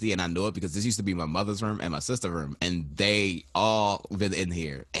so dusty, and I know it because this used to be my mother's room and my sister's room, and they all been in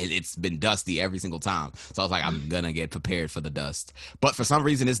here, and it's been dusty every single time. So I was like, I'm gonna get prepared for the dust. But for some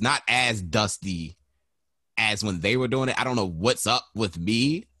reason, it's not as dusty as when they were doing it. I don't know what's up with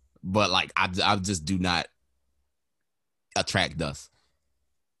me, but like I just do not attract dust.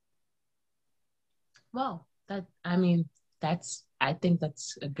 Well, I think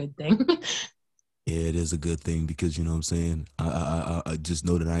that's a good thing. Yeah, it is a good thing because, you know what I'm saying? I just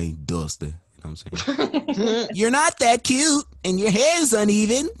know that I ain't dusty. You know what I'm saying? You're not that cute and your hair's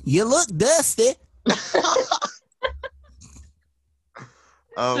uneven. You look dusty.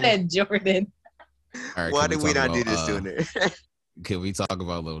 Said Jordan. Right, why did we not do this sooner? Can we talk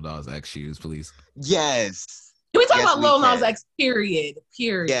about Lil Nas X shoes, please? Yes. Can we talk about Lil Nas X, period?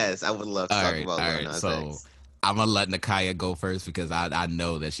 Yes, I would love to talk about Lil Nas X. I'm gonna let Nakaya go first because I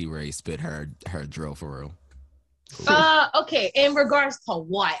know that she already spit her drill for real. Cool. Okay. In regards to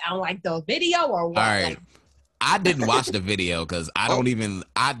what? I like the video or what? All right. I didn't watch the video because I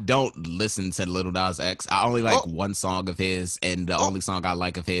don't listen to Lil Nas X. I only like one song of his, and the only song I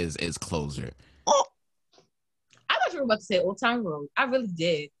like of his is Closure. I thought you were about to say Old Town Road. I really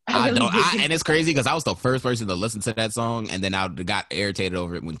did. And it's crazy because I was the first person to listen to that song, and then I got irritated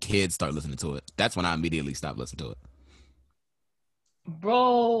over it when kids start listening to it. That's when I immediately stopped listening to it.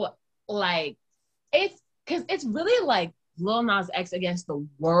 Bro, like, it's really like Lil Nas X against the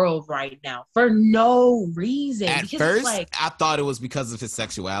world right now for no reason. At first, I thought it was because of his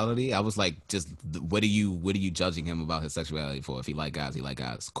sexuality. I was like, just what are you judging him about his sexuality for? If he like guys, he like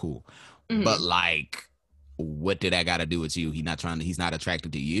guys. Cool. Mm-hmm. But like, what did that got to do with you? He's not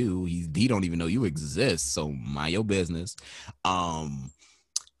attracted to you. He don't even know you exist. So mind your business. And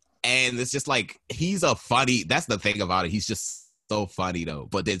it's just like, that's the thing about it. He's just so funny though.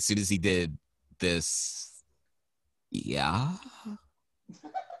 But then as soon as he did this, I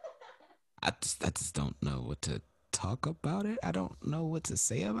just don't know what to talk about it. I don't know what to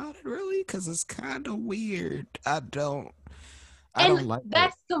say about it really, because it's kind of weird. I don't like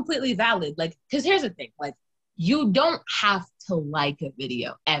that's completely valid. Like, because here's the thing, like, you don't have to like a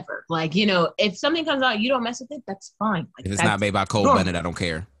video ever. Like, you know, if something comes out, you don't mess with it, that's fine. Like, if it's not made by Cole Bennett, I don't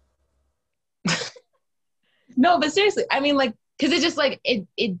care. No, but seriously, I mean, like, because it's just like, it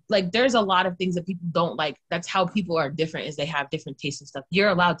like, there's a lot of things that people don't like. That's how people are different, is they have different tastes and stuff. You're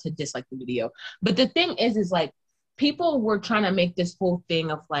allowed to dislike the video. But the thing is like, people were trying to make this whole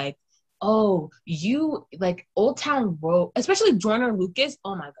thing of like, Oh, you like Old Town Road, especially Joyner Lucas.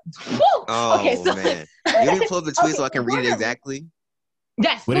 Oh my God. Woo! Oh, okay, so man. You want me to pull up the tweet so I can read it exactly?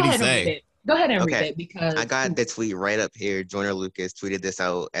 Yes, what go did he ahead and say? read it. Go ahead and read Okay. it because I got the tweet right up here. Joyner Lucas tweeted this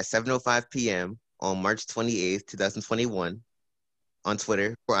out at 7:05 p.m. on March 28th, 2021 on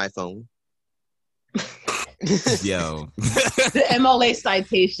Twitter for iPhone. Yo. the MLA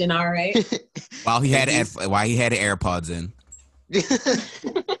citation, all right. while he had AirPods in.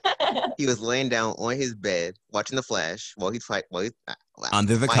 He was laying down on his bed watching The Flash while he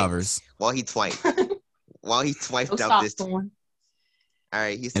under the covers. While he swiped No out this. All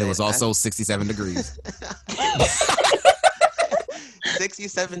right, he said, and it was also 67 degrees.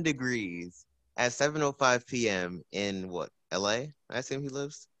 67 degrees at 7:05 p.m. in what? LA? I assume he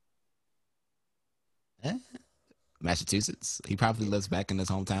lives. Massachusetts. He probably lives back in his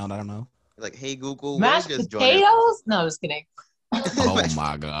hometown. I don't know. Like, hey Google, mashed potatoes? No, just kidding. Oh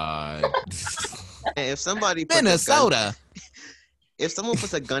my God. And if somebody Minnesota. If someone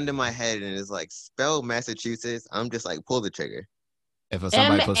puts a gun to my head and is like, spell Massachusetts, I'm just like, pull the trigger. If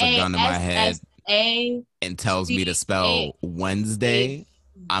somebody puts a gun to my head and tells me to spell Wednesday,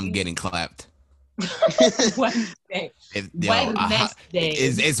 I'm getting clapped. Wednesday.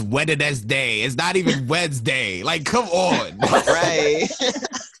 It's Wednesday. It's not even Wednesday. Like, come on. Right.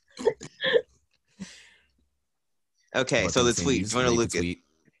 Okay, so the tweet, Joyner Lucas,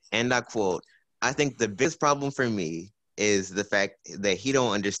 and I quote, I think the biggest problem for me is the fact that he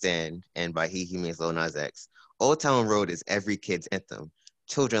don't understand, and by he means Lil Nas X. Old Town Road is every kid's anthem.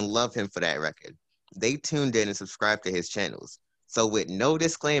 Children love him for that record. They tuned in and subscribed to his channels. So with no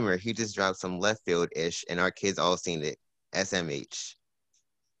disclaimer, he just dropped some left field-ish, and our kids all seen it. SMH.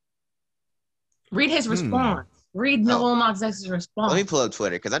 Read his response. Read Lil Nas X's response. Let me pull up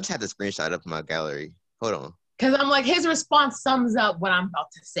Twitter, because I just had the screenshot up in my gallery. Hold on. Because I'm like, his response sums up what I'm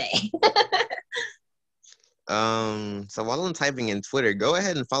about to say. So while I'm typing in Twitter, go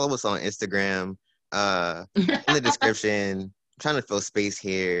ahead and follow us on Instagram. In the description. I'm trying to fill space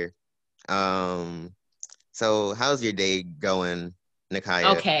here. So how's your day going,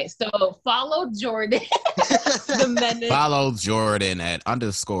 Nakaya? Okay, so follow Jordan. DaMenace. Follow Jordan at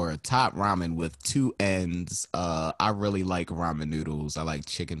 _top ramen with 2 N's. I really like ramen noodles. I like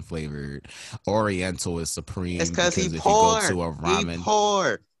chicken flavored. Oriental is supreme. It's because if poor. You go to a ramen, he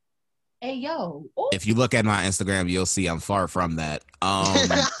poor. Hey yo. Ooh. If you look at my Instagram, you'll see I'm far from that.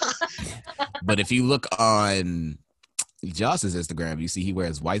 But if you look on Josh's Instagram, you see he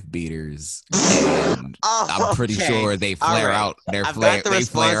wears wife beaters, and I'm pretty sure they flare out. They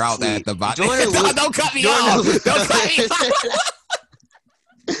flare out at the bottom. Don't cut me off. Don't cut me off.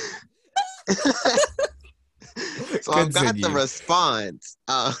 So I've got the response.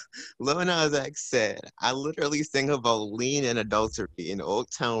 Lil Nas X said, I literally sing about lean and adultery in Old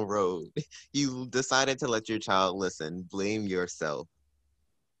Town Road. You decided to let your child listen. Blame yourself.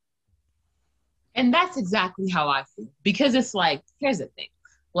 And that's exactly how I feel. Because it's like, here's the thing.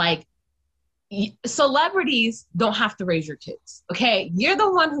 Like, celebrities don't have to raise your kids, okay? You're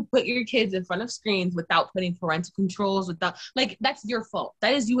the one who put your kids in front of screens without putting parental controls, without, like, that's your fault.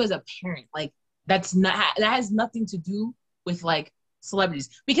 That is you as a parent. Like, that has nothing to do with, like, celebrities.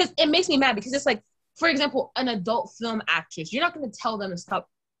 Because it makes me mad because it's like, for example, an adult film actress, you're not going to tell them to stop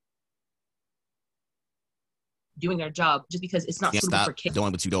doing their job just because it's not suitable for kids.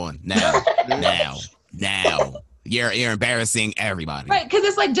 Doing what you're doing now. now. You're embarrassing everybody. Right, because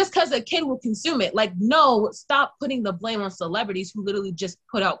it's like just because a kid will consume it. Like, no, stop putting the blame on celebrities who literally just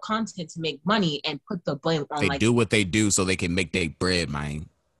put out content to make money and put the blame on. They do what they do so they can make their bread, man.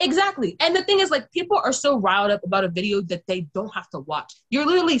 Exactly. And the thing is, like, people are so riled up about a video that they don't have to watch. You're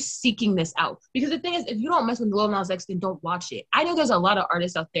literally seeking this out. Because the thing is, if you don't mess with Lil Nas X, then don't watch it. I know there's a lot of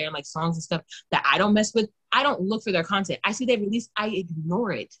artists out there and, like, songs and stuff that I don't mess with. I don't look for their content. I see they release, I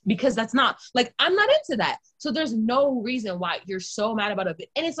ignore it. Because that's not, like, I'm not into that. So there's no reason why you're so mad about it.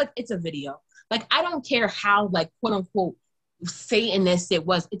 And it's like, it's a video. Like, I don't care how, like, quote unquote, Satanist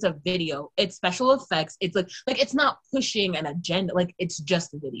it's a video, it's special effects, it's like it's not pushing an agenda, like it's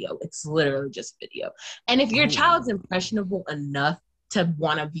just a video, it's literally just video. And if your child's impressionable enough to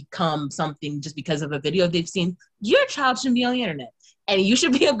want to become something just because of a video they've seen, your child should be on the internet and you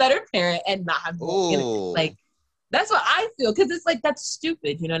should be a better parent and not have like, that's what I feel, because it's like, that's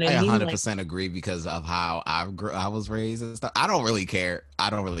stupid, you know what I mean? 100% agree because of how I was raised and stuff. I don't really care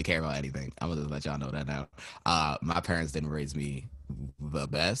about anything. I'm gonna let y'all know that now. My parents didn't raise me the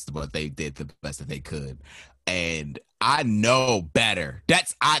best, but they did the best that they could, and I know better.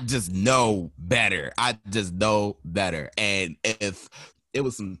 I just know better. And if it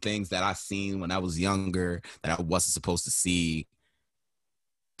was some things that I seen when I was younger that I wasn't supposed to see,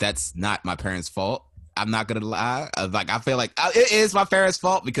 that's not my parents' fault. I'm not gonna lie. I feel like it is my parents'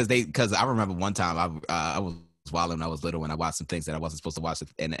 fault because I remember one time I was wild when I was little and I watched some things that I wasn't supposed to watch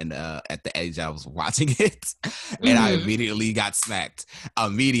and at the age I was watching it, and I immediately got smacked.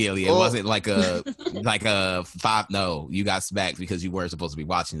 Immediately, it wasn't like a 5. No, you got smacked because you weren't supposed to be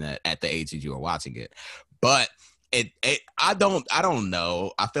watching that at the age that you were watching it. But I don't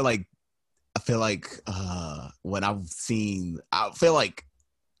know. I feel like when I feel like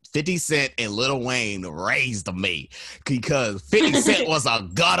 50 Cent and Lil Wayne raised me because 50 Cent was a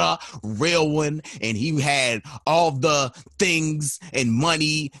gutter, real one, and he had all the things and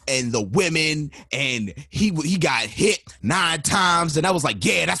money and the women, and he got hit 9 times, and I was like,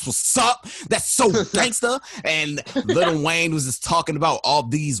 yeah, that's what's up. That's so gangster. And Lil Wayne was just talking about all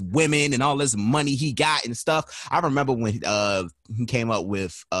these women and all this money he got and stuff. I remember when he came up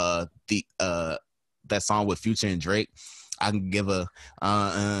with that song with Future and Drake. I can give a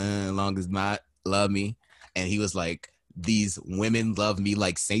long as not love me. And he was like, these women love me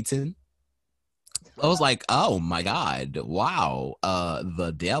like Satan. I was like, oh my God, wow.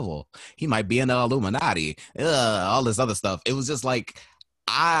 The devil. He might be in the Illuminati. All this other stuff. It was just like,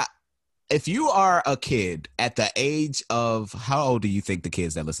 if you are a kid at the age of, how old do you think the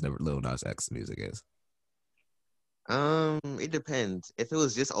kids that listen to Lil Nas X music is? It depends. If it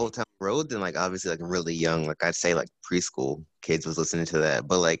was just Old Town Road, then like obviously like really young, like I'd say like preschool kids was listening to that.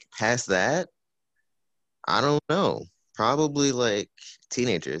 But like past that, I don't know. Probably like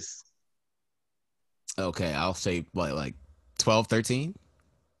teenagers. Okay, I'll say what, like 12, 13?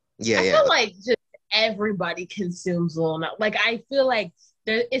 Yeah, I feel like just everybody consumes Lil Nas. Like I feel like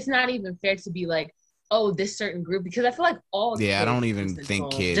it's not even fair to be like, oh, this certain group, because I feel like all kids I don't even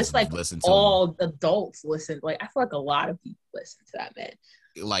think kids just like listen to all adults listen. Like I feel like a lot of people listen to that man.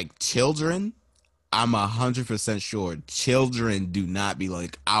 Like children, I'm 100% sure children do not be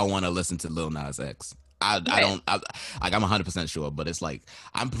like, I want to listen to Lil Nas X. I'm 100% sure, but it's like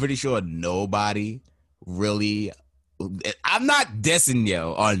I'm pretty sure nobody really. I'm not dissing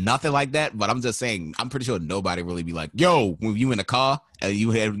yo or nothing like that, but I'm just saying I'm pretty sure nobody really be like, yo, when you in the car and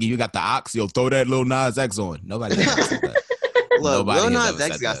you got the aux, yo, throw that Lil Nas X on. Nobody ever said that. Look, Lil Nas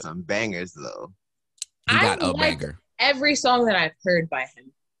X got some bangers though. He got a banger. Every song that I've heard by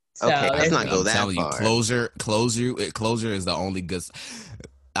him. So okay, let's not go that far. You, Closure is the only good.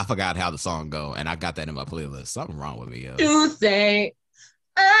 I forgot how the song go, and I got that in my playlist. Something wrong with me, yo. You say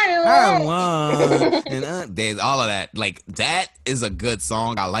I want and there's all of that. Like that is a good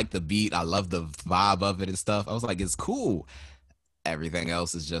song. I like the beat. I love the vibe of it and stuff. I was like, it's cool. Everything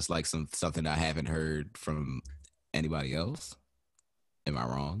else is just like something I haven't heard from anybody else. Am I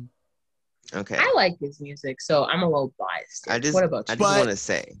wrong? Okay. I like his music, so I'm a little biased. What about you? I just want to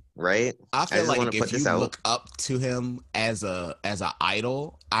say, right? I feel like if you look up to him as an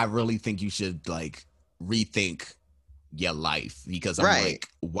idol, I really think you should like rethink your life, because I'm like,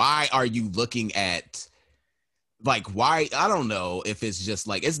 why are you looking at why? I don't know if it's just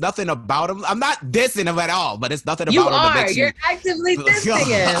like, it's nothing about him. I'm not dissing him at all, but it's nothing about him. You're actively dissing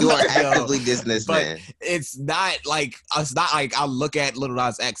him. You are actively dissing this man. It's not like I look at Lil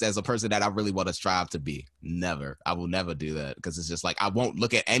Nas X as a person that I really want to strive to be. Never. I will never do that, because it's just like, I won't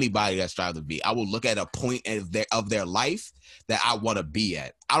look at anybody that strive to be. I will look at a point of their life that I want to be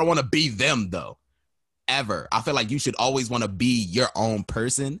at. I don't want to be them though. Ever. I feel like you should always want to be your own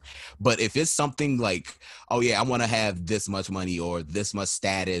person. But if it's something like, oh yeah, I want to have this much money or this much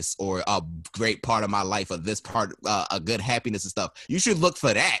status or a great part of my life or this part, a good happiness and stuff, you should look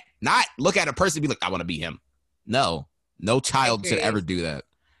for that. Not look at a person and be like, I want to be him. No child should ever do that.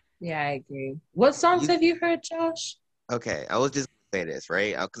 Yeah, I agree. What songs have you heard, Josh? Okay, I was just say this,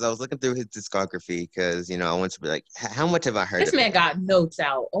 right? Because I was looking through his discography, because I want to be like, how much have I heard? This man got notes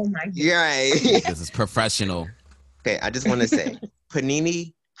out. Oh my god! You're right. This is professional. Okay, I just want to say,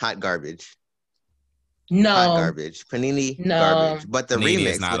 Panini, hot garbage. No, hot garbage. Panini, no. Garbage. But the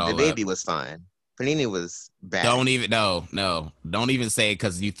Panini remix with the baby was fine. Panini was bad. Don't even don't even say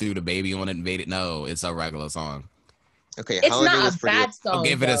because you threw the baby on it and made it. No, it's a regular song. Okay, it's Holiday not a bad song. I'll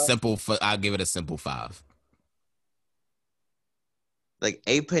give it a simple 5. Like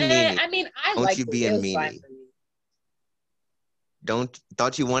a Panini. I mean, I don't like you be a meanie.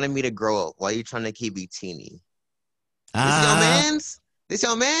 Thought you wanted me to grow up. Why are you trying to keep me teeny? This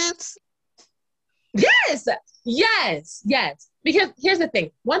your man's? Yes. Because here's the thing.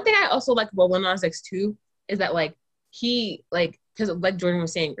 One thing I also like about Lil Nas X too is that like he like, because like Jordan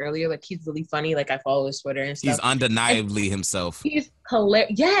was saying earlier, like he's really funny. Like I follow his Twitter and stuff. He's undeniably himself. He's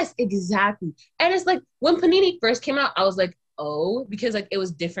hilarious. Yes, exactly. And it's like when Panini first came out, I was like, oh, because like it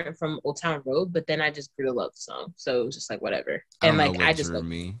was different from Old Town Road, but then I just grew to love the song. So it was just like whatever. I And don't know like I what just drew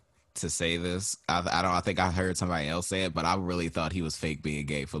me to say this. I think I heard somebody else say it, but I really thought he was fake being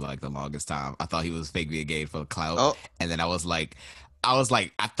gay for like the longest time. I thought he was fake being gay for the clout. Oh. And then I was like, I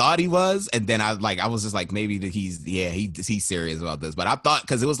thought he was, and then I was just like, maybe that he's serious about this. But I thought,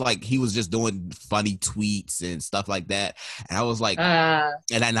 because it was like he was just doing funny tweets and stuff like that, and I was like, and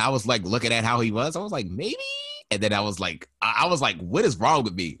then I was like looking at how he was, I was like, maybe. And then I was like, what is wrong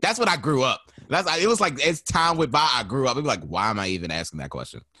with me? That's when I grew up. It was like as time went by, I grew up. It was like, why am I even asking that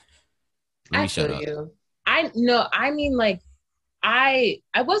question? Let me shut up. I mean, like, I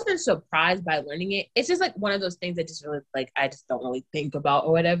wasn't surprised by learning it. It's just like one of those things that just really like I just don't really think about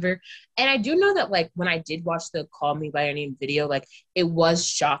or whatever. And I do know that like when I did watch the Call Me by Your Name video, like it was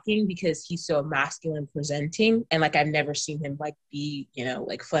shocking because he's so masculine presenting, and like I've never seen him like be, you know,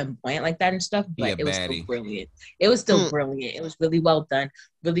 like flamboyant like that and stuff. But it was still brilliant. It was still brilliant. It was really well done,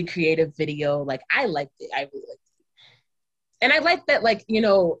 really creative video. Like I liked it. I really liked it. And I like that, like, you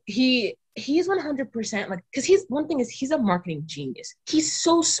know, he's 100% like, because he's a marketing genius. He's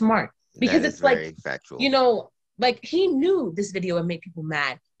so smart because it's like factual. You know, like he knew this video would make people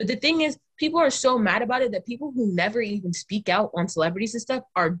mad, but the thing is, people are so mad about it that people who never even speak out on celebrities and stuff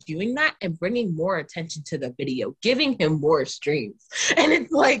are doing that and bringing more attention to the video, giving him more streams. And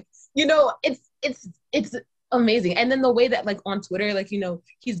it's like, you know, it's amazing. And then the way that like on Twitter, like, you know,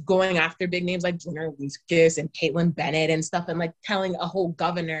 he's going after big names like Jenner Lucas and Caitlyn Bennett and stuff, and like telling a whole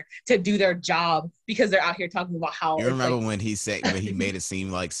governor to do their job because they're out here talking about how you remember like, when he made it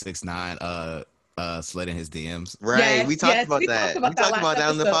seem like 6ix9ine slid in his DMs. Right. Yes, we talked about that. We talked about that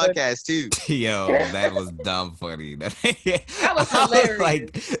on the podcast too. Yo, that was dumb funny. That was hilarious.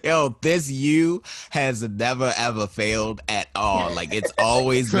 Like, yo, this you has never ever failed at all. Like it's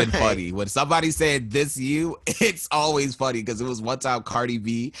always been funny. When somebody said this you, it's always funny because it was one time Cardi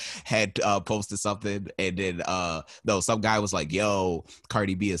B had posted something, and then some guy was like, yo,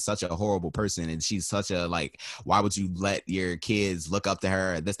 Cardi B is such a horrible person, and she's such a like, why would you let your kids look up to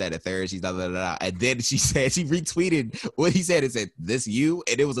her and this, that, and third? She's da da da. And then she retweeted what he said. It said, this you?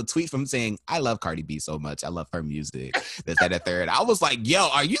 And it was a tweet from saying, I love Cardi B so much. I love her music. This, that, and third. I was like, yo,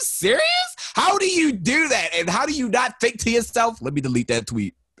 are you serious? How do you do that? And how do you not think to yourself, let me delete that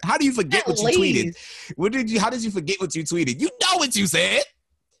tweet? How do you forget what you tweeted? How did you forget what you tweeted? You know what you said.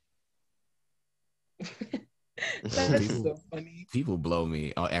 That's so funny. People blow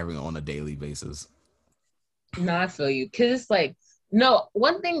me on a daily basis. No, I feel you. Cause it's like, no,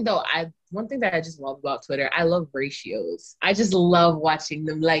 one thing that I just love about Twitter, I love ratios. I just love watching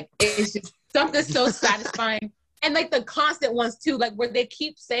them. Like, it's just something so satisfying. And like the constant ones too, like where they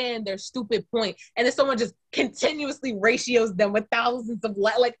keep saying their stupid point and then someone just continuously ratios them with thousands of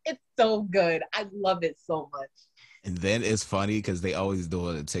like, it's so good. I love it so much. And then it's funny because they always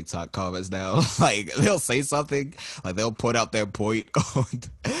do it in TikTok comments now. Like they'll say something, like they'll put out their point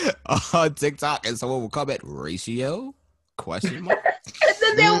on TikTok, and someone will comment ratio ? And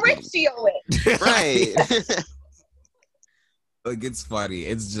then they'll ratio it. Right. Like it's funny.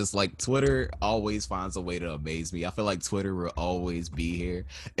 It's just like Twitter always finds a way to amaze me. I feel like Twitter will always be here.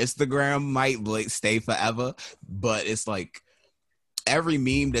 Instagram might stay forever, but it's like every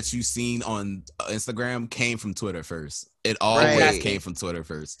meme that you've seen on Instagram came from Twitter first. It always came from Twitter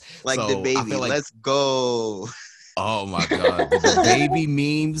first. Like so the baby, let's go. Oh my god, the baby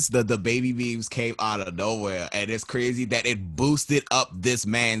memes, the baby memes came out of nowhere, and it's crazy that it boosted up this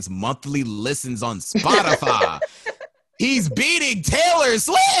man's monthly listens on Spotify. He's beating Taylor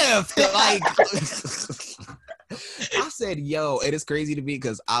Swift. Like I said, yo, it is crazy to me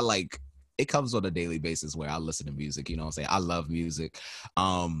because it comes on a daily basis where I listen to music, you know what I'm saying? I love music.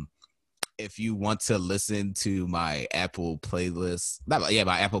 If you want to listen to my Apple playlist,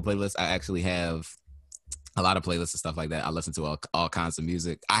 my Apple playlist, I actually have a lot of playlists and stuff like that. I listen to all kinds of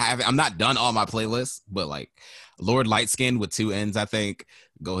music. I'm not done all my playlists, but like Lord Lightskin with 2 N's, I think.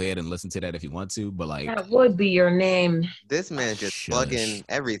 Go ahead and listen to that if you want to. But like that would be your name. This man just plugging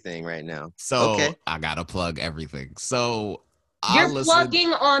everything right now. So okay. I gotta plug everything. So you're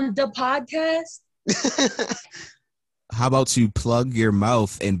plugging on the podcast. How about you plug your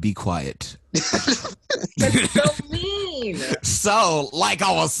mouth and be quiet? That's so mean. So, like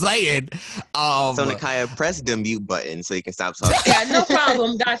I was saying, so Nakaya, press the mute button so you can stop talking. Yeah, no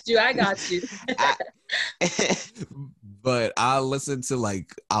problem. Got you. I got you. But I listen to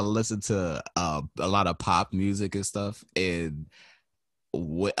a lot of pop music and stuff, and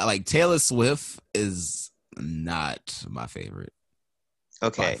like Taylor Swift is not my favorite.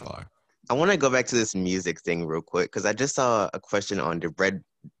 Okay. By far. I want to go back to this music thing real quick because I just saw a question on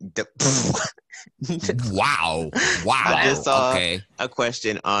Wow. I just saw a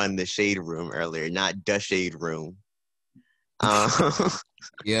question on the Shade Room earlier, not the Shade Room.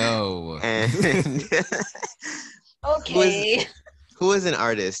 Yo. And okay. Who is an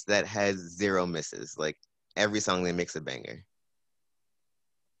artist that has zero misses? Like every song they makes a banger.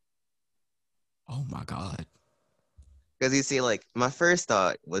 Oh my God. Because you see, like my first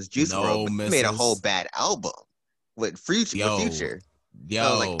thought was Juice WRLD, but he made a whole bad album with Future. Yo,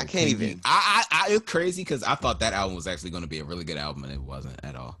 so, like, I can't even. It's crazy because I thought that album was actually going to be a really good album, and it wasn't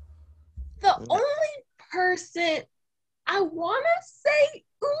at all. The only person I want to say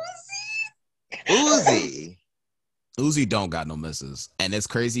Uzi. Uzi don't got no misses, and it's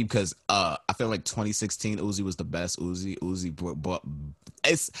crazy because I feel like 2016 Uzi was the best.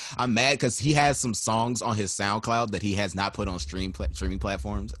 I'm mad because he has some songs on his SoundCloud that he has not put on streaming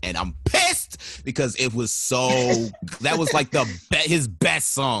platforms, and I'm pissed because it was that was like his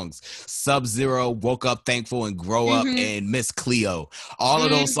best songs. Sub-Zero, Woke Up Thankful, and Grow Up, and Miss Cleo. All of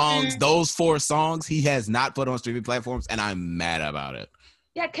those songs, those 4 songs, he has not put on streaming platforms, and I'm mad about it.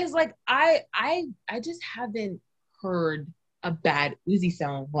 Yeah, because like I just haven't heard a bad Uzi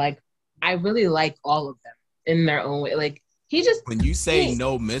song. Like I really like all of them in their own way. Like when you say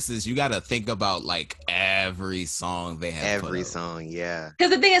no misses, you got to think about like every song they have. Every song, yeah.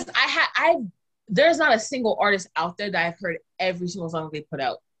 Because the thing is, there's not a single artist out there that I've heard every single song they put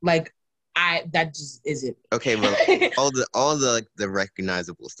out. Like that just isn't. Okay, but all the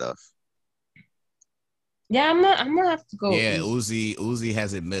recognizable stuff. Yeah, I'm gonna have to go. Yeah, Uzi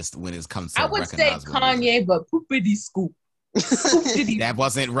hasn't missed when it comes to. I would say Kanye, music. But poopity scoop. That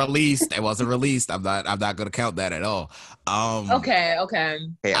wasn't released. I'm not gonna count that at all. Okay.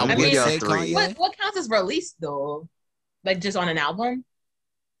 Hey, I'm gonna give y'all 3. What counts as released though? Like just on an album?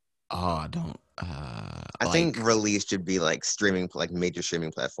 Oh, I don't. I think release should be like streaming, like major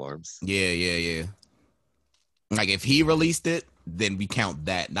streaming platforms. Yeah. Like if he released it, then we count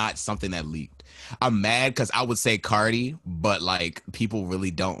that, not something that leaked. I'm mad because I would say Cardi, but like people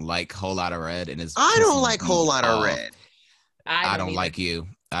really don't like Whole Lotta Red, and I don't like Whole Lotta Red. I don't like you.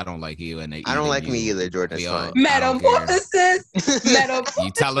 I don't like you, and I don't like me either, Jordan. It's fine. Metamorphosis.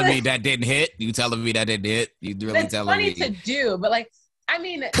 You telling me that didn't hit? You telling me that didn't hit? You really telling me? It's funny to do, but like, I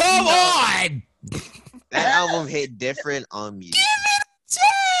mean, come on. That album hit different on me. Give it a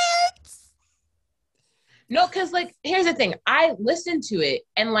chance. No, because like, here's the thing. I listened to it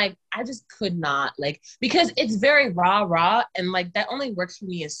and like, I just could not like, because it's very raw, and like that only works for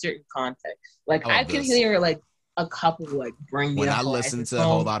me in certain contexts. Like I can hear like a couple like bring me. When I listened to a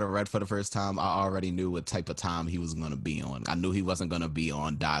Whole Lotta Red for the first time, I already knew what type of time he was gonna be on. I knew he wasn't gonna be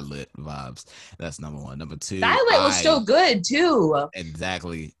on Die-Lit vibes. That's number 1. Number 2, Die-Lit was so good too.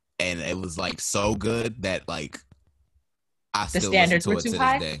 Exactly, and it was like so good that like I the still standards listen were to it too to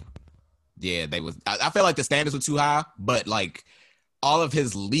high. this day. Yeah, they was. I feel like the standards were too high, but like all of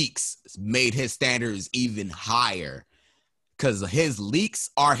his leaks made his standards even higher because his leaks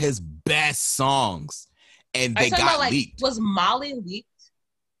are his best songs. And they got leaked. Was Molly leaked?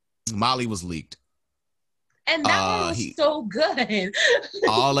 Molly was leaked. And that one was so good.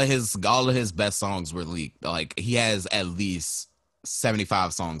 all of his best songs were leaked. Like he has at least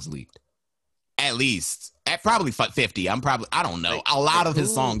 75 songs leaked. At least. At probably 50. I don't know. A lot of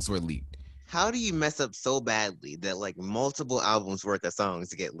his songs were leaked. How do you mess up so badly that like multiple albums worth of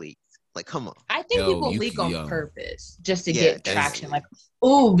songs get leaked? Like, come on. I think people leak on purpose just to get traction. Like,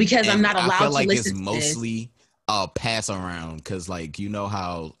 oh, because I'm not allowed to listen to this. I feel like it's mostly pass around because, like, you know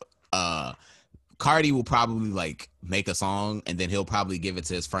how Cardi will probably like make a song and then he'll probably give it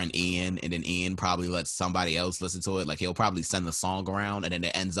to his friend Ian, and then Ian probably lets somebody else listen to it. Like he'll probably send the song around and then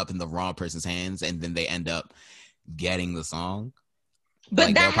it ends up in the wrong person's hands and then they end up getting the song. But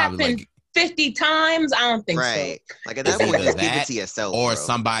like, that happened 50 times. I don't think so. Like at that point, just give it to yourself, or bro.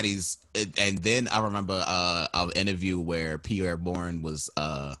 somebody's. And then I remember an interview where Pierre Bourne was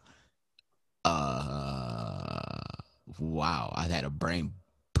wow, I had a brain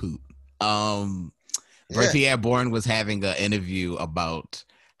poop. Pierre Bourne was having an interview about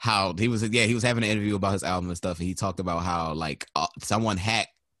how he was having an interview about his album and stuff, and he talked about how like someone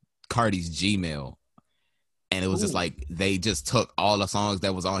hacked Cardi's Gmail. And it was just like, they just took all the songs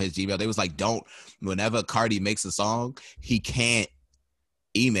that was on his Gmail. They was like, whenever Cardi makes a song, he can't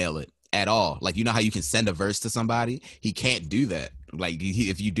email it at all. Like, you know how you can send a verse to somebody? He can't do that. Like,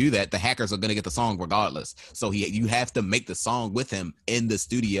 if you do that, the hackers are going to get the song regardless. So you have to make the song with him in the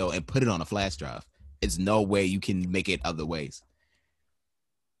studio and put it on a flash drive. It's no way you can make it other ways.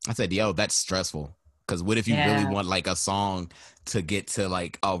 I said, yo, that's stressful. Because what if you really want like a song to get to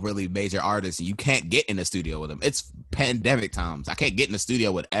like a really major artist and you can't get in the studio with them? It's pandemic times. I can't get in the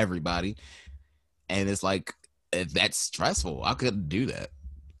studio with everybody. And it's like, that's stressful. I couldn't do that.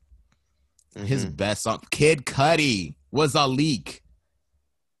 His best song, Kid Cudi, was a leak.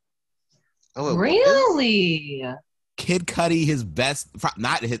 Oh, really? Kid Cudi, his best,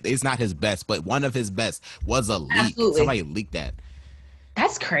 it's not his best, but one of his best was a leak. Absolutely. Somebody leaked that.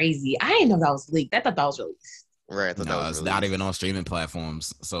 That's crazy. I didn't know that was leaked. I thought that was released. Right. No, it's not even on streaming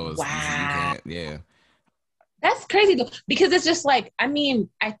platforms. So it's, wow. you can't, That's crazy though, because it's just like, I mean,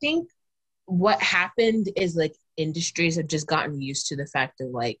 I think what happened is like industries have just gotten used to the fact that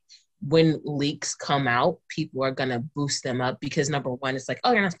like when leaks come out, people are gonna boost them up because number one, it's like,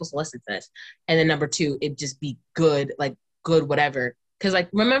 oh, you're not supposed to listen to this. And then number two, it just be good, like good, whatever. Cause like,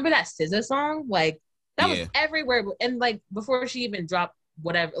 remember that SZA song? Like that was everywhere. And like before she even dropped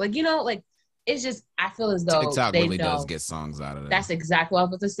whatever, like, you know, like it's just, I feel as though TikTok they really know, does get songs out of that. That's exactly what I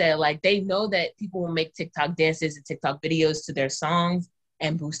was about to say. Like they know that people will make TikTok dances and TikTok videos to their songs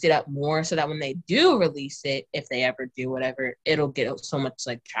and boost it up more so that when they do release it, if they ever do whatever, it'll get so much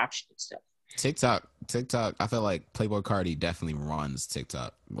like traction and stuff. TikTok, I feel like Playboi Carti definitely runs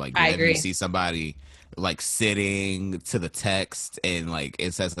TikTok. Like I whenever agree. you see somebody like sitting to the text and like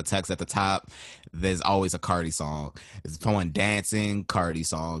it says the text at the top, there's always a Carti song. It's someone dancing, Carti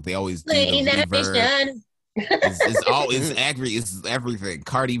song. They always do the reverb. It's everything.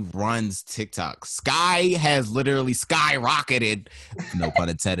 Carti runs TikTok. Sky has literally skyrocketed, no pun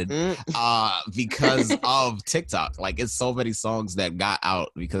intended, because of TikTok. Like it's so many songs that got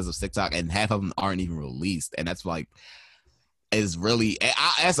out because of TikTok, and half of them aren't even released. And that's like, is really,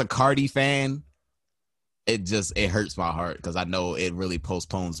 as a Carti fan, it hurts my heart because I know it really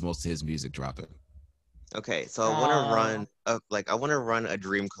postpones most of his music dropping. Okay, so I want to run a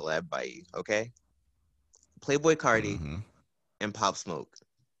dream collab by you. Okay. Playboi Carti and Pop Smoke.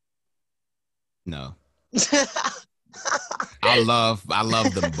 No. I love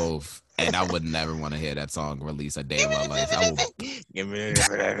them both, and I would never want to hear that song release a day in my life. Give me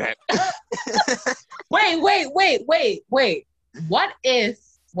that. Wait. What if?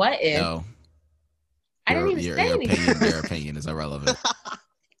 No. I didn't even say anything. Your opinion is irrelevant.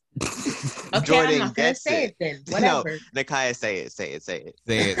 Okay, Jordan, I'm not gonna say it then. Whatever. No, Nakaya, say it. Say it.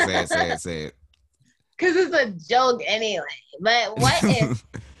 Because it's a joke anyway. But what if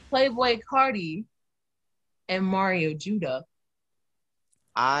Playboi Carti and Mario Judah?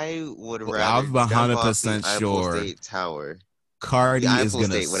 I would rather. I'm 100% sure. State Tower. Carti is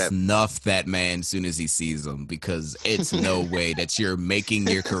gonna snuff that man as soon as he sees him because it's no way that you're making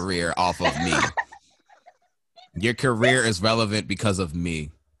your career off of me. Your career is relevant because of me.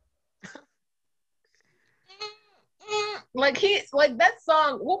 Like that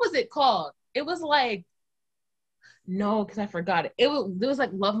song. What was it called? It was like. No, because I forgot it. It was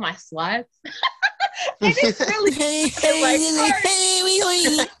like Love My Slut. And it's really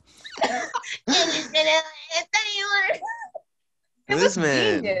This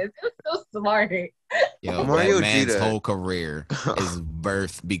man, genius. It was so smart. Yo, Mario man's whole career is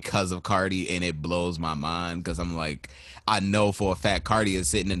birthed because of Carti, and it blows my mind because I'm like, I know for a fact Carti is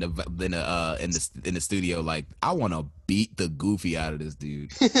sitting in the studio like, I want to beat the goofy out of this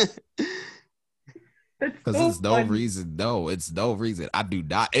dude. Because it's no reason. No, it's no reason. I do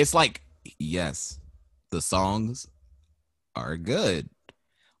not. It's like, yes, the songs are good,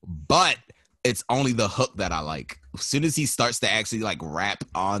 but it's only the hook that I like. As soon as he starts to actually like rap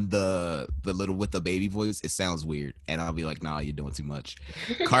on the little with the baby voice, it sounds weird, and I'll be like, nah, you're doing too much.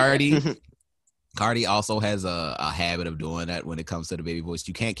 Carti also has a habit of doing that when it comes to the baby voice.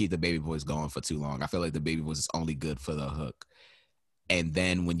 You can't keep the baby voice going for too long. I feel like the baby voice is only good for the hook. And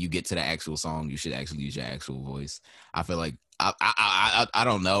then when you get to the actual song, you should actually use your actual voice. I feel like I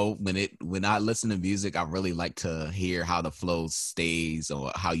don't know, when I listen to music, I really like to hear how the flow stays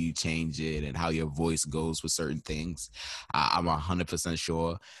or how you change it and how your voice goes with certain things. I'm 100%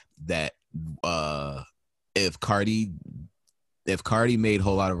 sure that if Carti made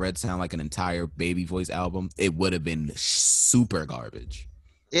Whole Lotta Red sound like an entire baby voice album, it would have been super garbage.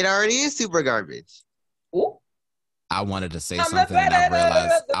 It already is super garbage. Ooh. I wanted to say something and I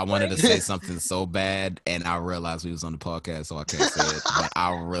realized I wanted to say something so bad and I realized we was on the podcast, so I can't say it. But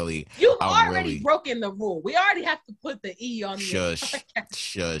You've already broken the rule. We already have to put the E on the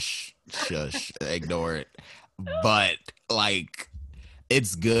Shush. Ignore it. But like,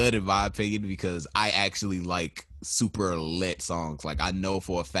 it's good in my opinion because I actually like super lit songs. Like I know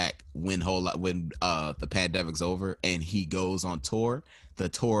for a fact when the pandemic's over and he goes on tour, the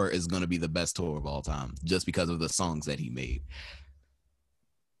tour is going to be the best tour of all time just because of the songs that he made.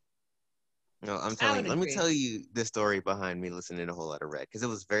 No, I'm telling you. Let me tell you the story behind me listening to Whole Lotta Red because it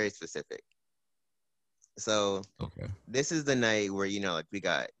was very specific. So okay, this is the night where, like we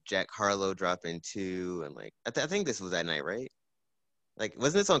got Jack Harlow dropping 2, and like I think this was that night, right? Like,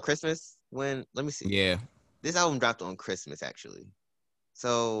 wasn't this on Christmas? Let me see. yeah. This album dropped on Christmas, actually.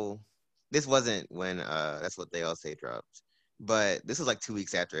 So this wasn't when That's What They All Say dropped. But this was like 2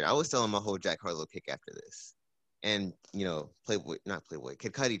 weeks after it. I was still on my whole Jack Harlow kick after this. And, not Playboy,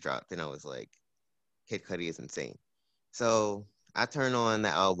 Kid Cudi dropped. And I was like, Kid Cudi is insane. So I turn on the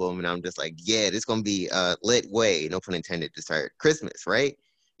album and I'm just like, yeah, this is going to be a lit way, no pun intended, to start Christmas, right?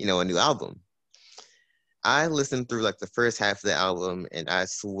 A new album. I listened through like the first half of the album, and I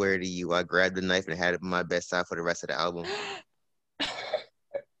swear to you, I grabbed the knife and had it by my bedside for the rest of the album.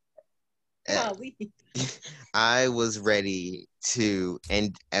 I was ready to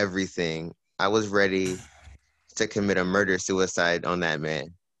end everything. I was ready to commit a murder-suicide on that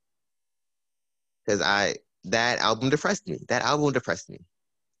man. Because that album depressed me.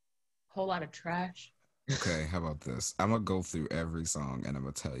 Whole lot of trash. Okay, how about this? I'm gonna go through every song and I'm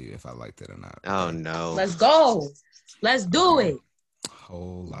gonna tell you if I liked it or not. Oh no. Let's go. Let's do it.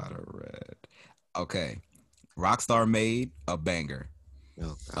 Whole lot of red. Okay. Rockstar Made a banger.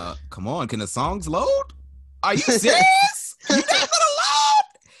 Oh, come on, can the songs load? Are you serious? You not gonna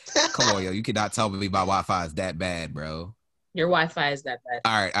load? Come on, yo. You cannot tell me my Wi-Fi is that bad, bro. Your Wi-Fi is that bad.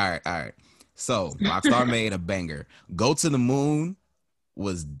 All right. So Rockstar Made a banger. Go to the Moon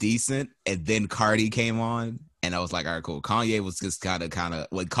was decent, and then Cardi came on, and I was like, all right, cool. Kanye was just kind of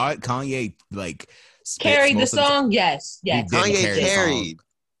like Kanye like carried the song. Yes. Kanye carried.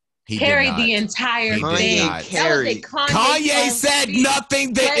 He carried the entire thing. Kanye said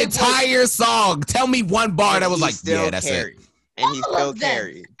nothing the entire song. Tell me one bar that was like, yeah, that's it. And he still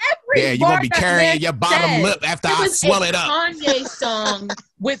carried. Yeah, you're gonna be carrying your bottom lip after I swell it up. Kanye song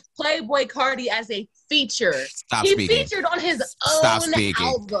with Playboy Cardi as a feature. He featured on his own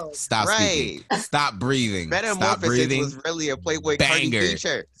album. Stop speaking. Stop breathing. Metamorphosis was really a Playboy Cardi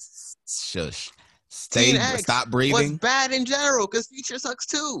feature. Shush. Stop breathing. Was bad in general because Future sucks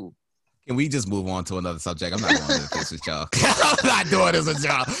too. Can we just move on to another subject? I'm not going to this with y'all. I'm not doing this with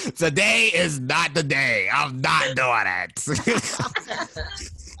y'all. Today is not the day. I'm not doing it.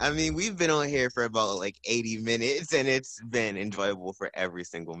 I mean, we've been on here for about like 80 minutes, and it's been enjoyable for every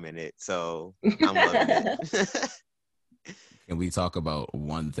single minute. So I'm loving it. Can we talk about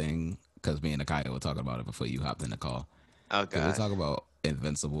one thing? Because me and Nakaya were talking about it before you hopped in the call. Oh, God. Can we talk about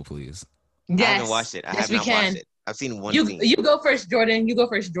Invincible, please? Yes. I haven't watched it. I have not watched it. I've seen one scene. You go first, Jordan.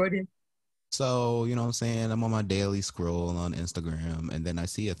 So, you know what I'm saying? I'm on my daily scroll on Instagram, and then I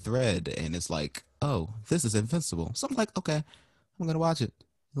see a thread, and it's like, oh, this is Invincible. So I'm like, okay, I'm going to watch it.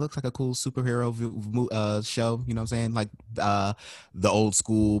 It looks like a cool superhero show, you know what I'm saying? Like the old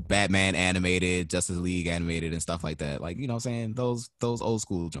school Batman animated, Justice League animated, and stuff like that. Like, you know what I'm saying? Those old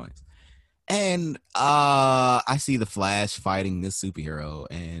school joints. And I see the Flash fighting this superhero,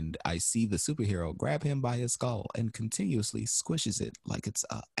 and I see the superhero grab him by his skull and continuously squishes it like it's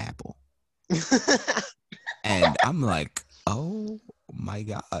an apple. And I'm like, oh my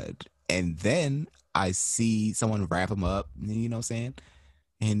God. And then I see someone wrap him up, you know what I'm saying?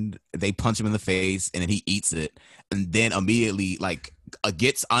 And they punch him in the face, and then he eats it. And then immediately, like,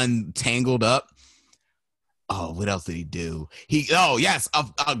 gets untangled up. Oh, what else did he do?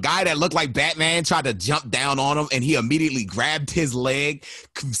 A guy that looked like Batman tried to jump down on him, and he immediately grabbed his leg,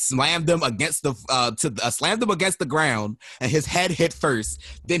 slammed him against the ground, and his head hit first.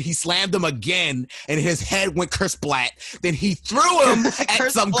 Then he slammed him again, and his head went kersplat. Then he threw him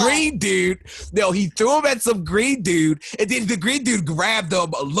at some green dude. No, he threw him at some green dude, and then the green dude grabbed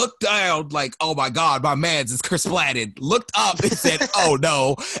him, looked down like, oh my God, my man's is kersplatted. Looked up and said, oh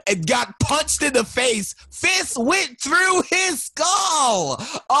no, and got punched in the face. Fist went through his skull.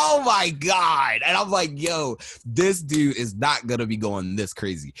 Oh my God. And I'm like, yo, this dude is not gonna be going this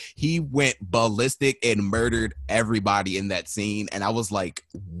crazy. He went ballistic and murdered everybody in that scene, and I was like,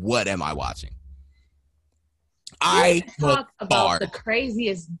 what am I watching? I talk about the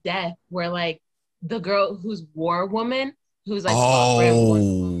craziest death where like the girl who's War Woman, who's like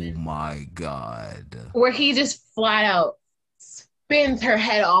my God, where he just flat out spins her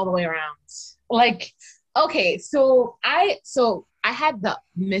head all the way around. Like, okay, so I had the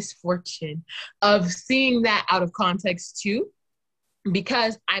misfortune of seeing that out of context too,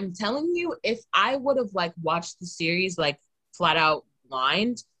 because I'm telling you, if I would have like watched the series like flat out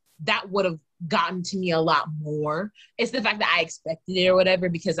blind, that would have gotten to me a lot more. It's the fact that I expected it or whatever,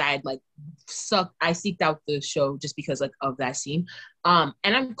 because I had like I seeked out the show just because like of that scene. And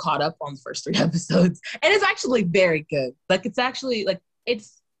I'm caught up on the first 3 episodes, and it's actually very good. Like, it's actually like,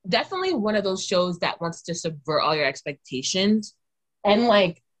 it's definitely one of those shows that wants to subvert all your expectations, and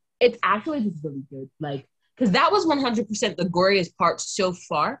like it's actually just really good. Like, because that was 100% the goriest part so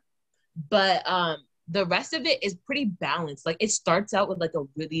far. But the rest of it is pretty balanced. Like it starts out with like a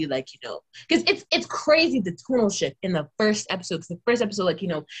really like, you know, because it's crazy the tonal shift in the first episode. Because the first episode, like, you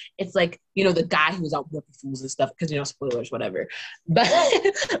know, it's like, you know, the guy who was out working fools and stuff, because, you know, spoilers, whatever. But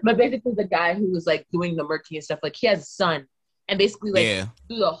but basically the guy who was like doing the murky and stuff, like he has a son. And basically like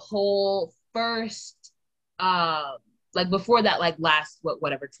through the whole first like before that, like last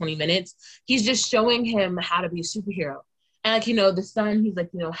whatever 20 minutes, he's just showing him how to be a superhero. And like, you know, the son, he's like,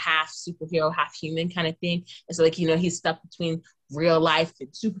 you know, half superhero, half human kind of thing. And so like, you know, he's stuck between real life and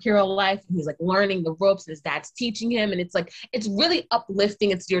superhero life. And he's like learning the ropes, and his dad's teaching him. And it's like, it's really uplifting.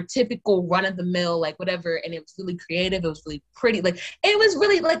 It's your typical run of the mill, like whatever. And it was really creative. It was really pretty. Like, it was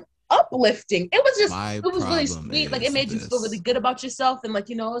really like uplifting. It was just, it was really sweet. Like it made you feel really good about yourself. And like,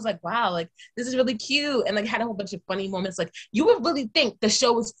 you know, it was like, wow, like this is really cute. And like had a whole bunch of funny moments. Like you would really think the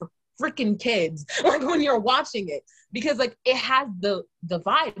show was for freaking kids, like when you're watching it, because like it has the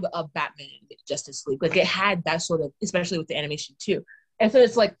vibe of Batman Justice League. Like it had that sort of, especially with the animation too. And so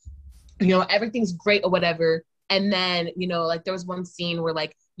it's like, you know, everything's great or whatever. And then, you know, like there was one scene where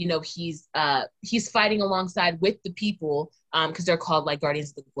like, you know, he's fighting alongside with the people, because they're called like Guardians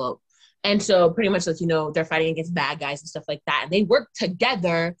of the Globe. And so pretty much like, you know, they're fighting against bad guys and stuff like that. And they work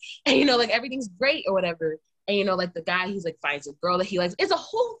together and, you know, like everything's great or whatever. And, you know, like the guy, he's like finds a girl that he likes. It's a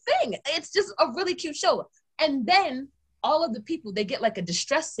whole thing. It's just a really cute show. And then all of the people, they get like a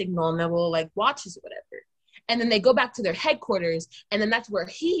distress signal and they will like watches or whatever. And then they go back to their headquarters, and then that's where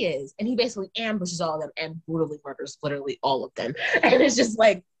he is. And he basically ambushes all of them and brutally murders literally all of them. And it's just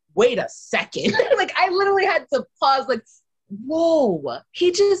like, wait a second. Like I literally had to pause, like, whoa,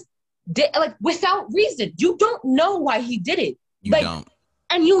 he just did, like without reason. You don't know why he did it. You like, don't.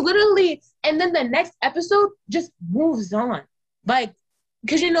 And you literally, and then the next episode just moves on. Like,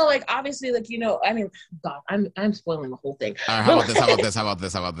 because, you know, like, obviously, like, you know, I mean, God, I'm spoiling the whole thing. All right, how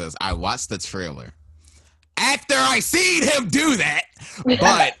about this? I watched the trailer. After I seen him do that,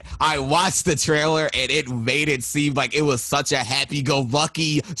 but I watched the trailer and it made it seem like it was such a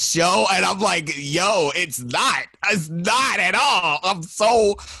happy-go-lucky show, and I'm like, yo, it's not at all.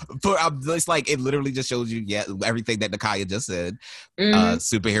 It's like, it literally just shows you, everything that Nakaya just said.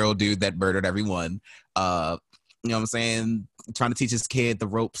 Superhero dude that murdered everyone. You know what I'm saying? Trying to teach his kid the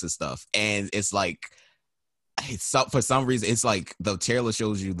ropes and stuff, and it's like, for some reason, it's like the trailer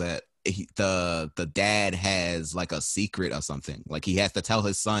shows you that the dad has like a secret or something. Like he has to tell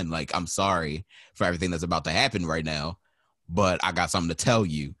his son, like, I'm sorry for everything that's about to happen right now, but I got something to tell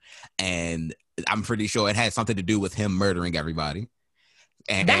you. And I'm pretty sure it has something to do with him murdering everybody.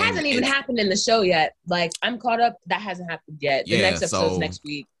 And that hasn't even happened in the show yet. Like I'm caught up. That hasn't happened yet. The next episode's next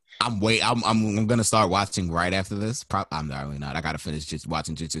week. I'm gonna start watching right after this. I'm really not. I gotta finish just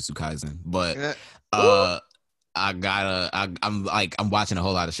watching Jujutsu Kaisen, but I'm watching a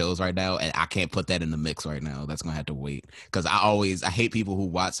whole lot of shows right now, and I can't put that in the mix right now. That's gonna have to wait, because I hate people who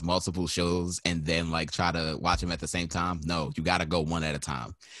watch multiple shows and then like try to watch them at the same time. No, you gotta go one at a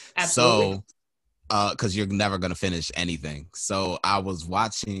time. Absolutely. So, because you're never gonna finish anything. So I was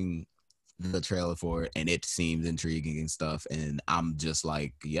watching the trailer for it, and it seemed intriguing and stuff, and I'm just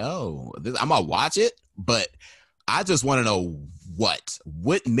like, yo, I'm gonna watch it, but I just want to know what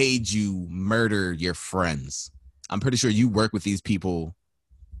made you murder your friends. I'm pretty sure you work with these people,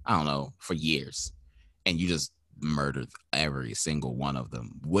 I don't know, for years, and you just murdered every single one of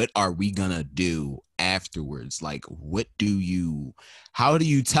them. What are we gonna do afterwards? Like, how do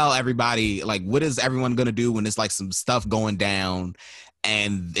you tell everybody, like, what is everyone gonna do when it's like some stuff going down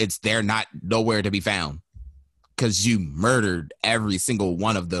and they're not nowhere to be found? Because you murdered every single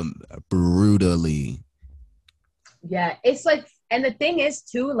one of them brutally. Yeah, it's like, and the thing is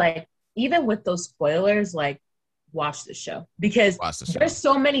too, like, even with those spoilers, like, watch the show, because there's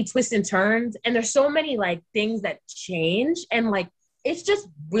so many twists and turns, and there's so many like things that change, and like it's just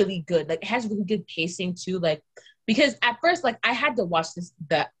really good. Like it has really good pacing too, like, because at first, like, I had to watch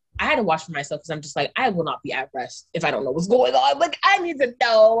for myself, because I'm just like, I will not be at rest if I don't know what's going on. Like I need to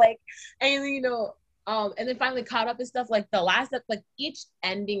know, like, and you know, and then finally caught up and stuff. Like the last, like each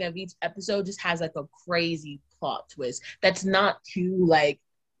ending of each episode just has like a crazy plot twist that's not too like,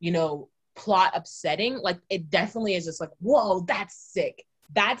 you know, plot upsetting. Like it definitely is just like, whoa, that's sick,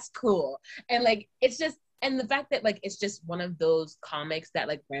 that's cool. And like it's just, and the fact that like it's just one of those comics that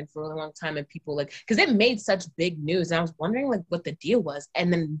like ran for a really long time, and people like, because it made such big news, and I was wondering like what the deal was,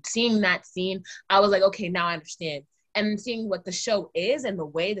 and then seeing that scene, I was like, okay, now I understand. And seeing what the show is and the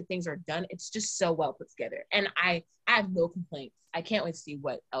way that things are done, it's just so well put together, and I have no complaints. I can't wait to see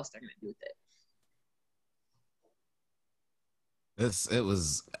what else they're gonna do with it. It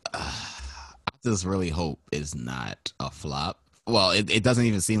was just really hope it's not a flop. Well, it doesn't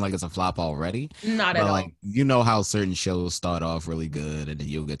even seem like it's a flop already. Not at all. Like, you know how certain shows start off really good and then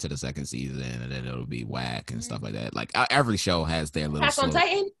you'll get to the second season and then it'll be whack and stuff like that. Like every show has their little Attack on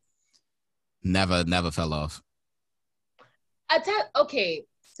Titan? Never fell off. Okay,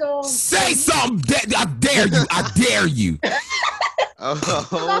 so say something. I dare you. I dare you. I'm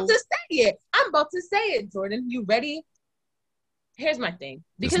about to say it, Jordan. You ready? Here's my thing.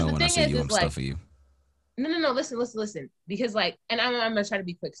 Because the thing is like, for you. No. Listen. Because like, and I'm gonna try to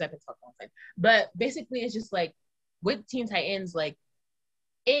be quick because I've been talking all the time. But basically, it's just like with Teen Titans, like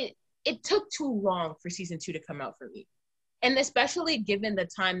it took too long for season 2 to come out for me, and especially given the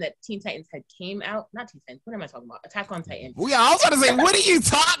time that Teen Titans had came out. Not Teen Titans. What am I talking about? Attack on Titan. Yeah, I was gonna say, what are you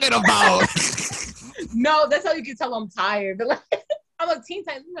talking about? No, that's how you can tell I'm tired. But like, I'm like Teen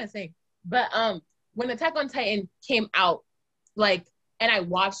Titans. What am I saying? But when Attack on Titan came out, like. And I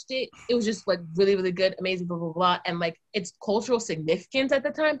watched it. It was just like really, really good, amazing, blah, blah, blah. And like its cultural significance at the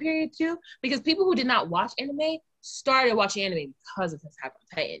time period too, because people who did not watch anime started watching anime because of Attack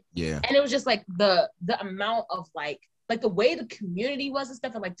on Titan. Yeah. And it was just like the amount of like the way the community was and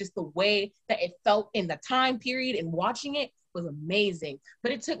stuff, and like just the way that it felt in the time period and watching it was amazing.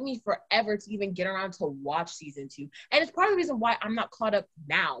 But it took me forever to even get around to watch season 2. And it's part of the reason why I'm not caught up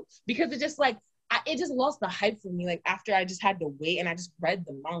now, because it's just like, it just lost the hype for me, like, after I just had to wait and I just read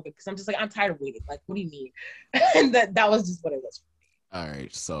the manga, because I'm just like, I'm tired of waiting. Like, what do you mean? And that was just what it was. All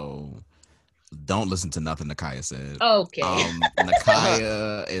right, so don't listen to nothing Nakaya said. Okay.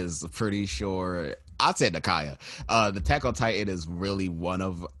 Nakaya is pretty sure. I said Nakaya. The Attack on Titan is really one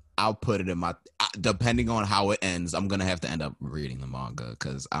of, I'll put it in my, depending on how it ends, I'm going to have to end up reading the manga,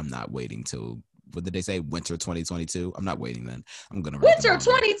 because I'm not waiting till, what did they say? Winter 2022? I'm not waiting then. I'm going to read Winter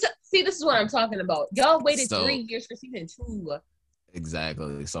 22. See, this is what I'm talking about. Y'all waited 3 years for season 2.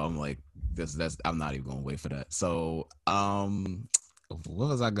 Exactly. So I'm like, that's I'm not even going to wait for that. So, what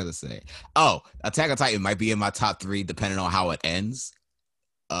was I going to say? Oh, Attack on Titan might be in my top 3 depending on how it ends.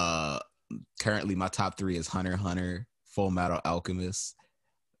 Currently my top 3 is Hunter x Hunter, Full Metal Alchemist,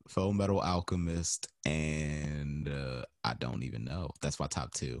 and I don't even know. That's my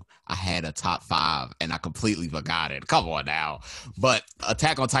top 2. I had a top 5 and I completely forgot it. Come on now. But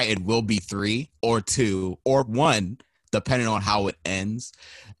Attack on Titan will be 3 or 2 or 1, depending on how it ends.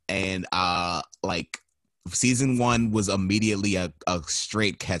 And like season 1 was immediately a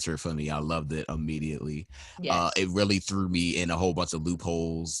straight catcher for me. I loved it immediately. Yes. It really threw me in a whole bunch of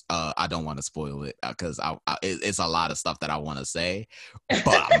loopholes. I don't want to spoil it because it's a lot of stuff that I want to say,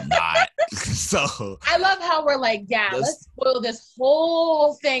 but I'm not. So I love how we're like, let's spoil this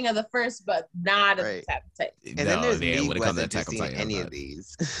whole thing of the first, but not of Attack on Titan. And then there's me when it comes to Attack on Titan. Any of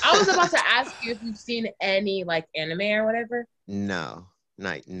these. I was about to ask you if you've seen any like anime or whatever. No.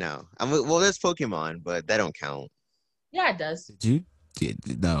 No. Well, there's Pokemon, but that don't count. Yeah, it does. Did you?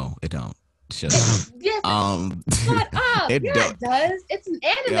 No, it don't. Shut up. Yes. Shut up. It does. It's an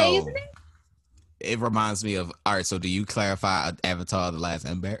anime, isn't it? It reminds me of. All right. So, do you clarify Avatar: The Last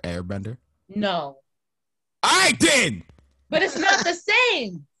Airbender? No. All right, then. But it's not the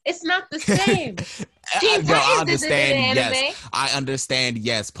same. It's not the same. I understand. Yes, I understand.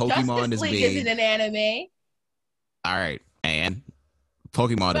 Yes, Pokemon Justice League isn't an anime. All right, and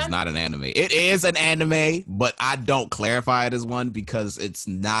Pokemon is not an anime. It is an anime, but I don't clarify it as one because it's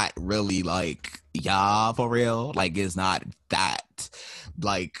not really like, for real. Like, it's not that.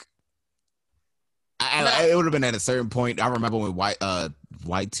 Like, it would have been at a certain point. I remember when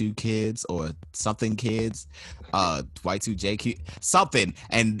Y2 Kids or something kids, Y2J something,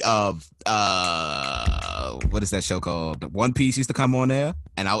 and what is that show called? One Piece used to come on there,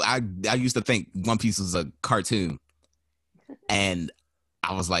 and I used to think One Piece was a cartoon, and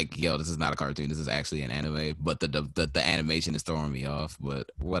I was like, yo, this is not a cartoon. This is actually an anime, but the animation is throwing me off,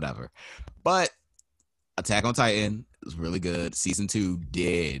 but whatever. But Attack on Titan is really good. Season 2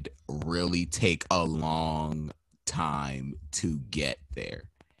 did really take a long time to get there.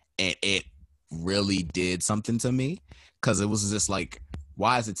 And it really did something to me because it was just like,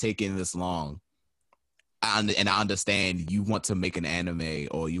 why is it taking this long? And I understand you want to make an anime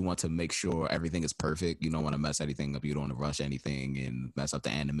or you want to make sure everything is perfect. You don't want to mess anything up. You don't want to rush anything and mess up the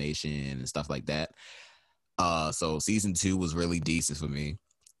animation and stuff like that. So season 2 was really decent for me.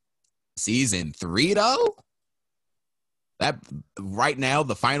 Season 3 though, that right now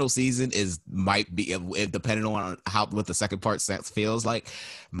the final season might be, if depending on what the second part feels like,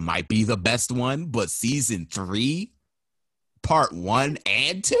 might be the best one. But season 3, part 1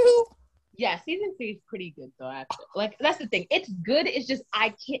 and 2. Yeah, season 3 is pretty good though. Actually, like that's the thing. It's good. It's just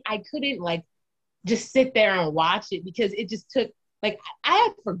I couldn't like just sit there and watch it because it just took like I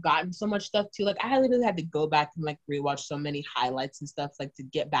had forgotten so much stuff too. Like I literally had to go back and like rewatch so many highlights and stuff like to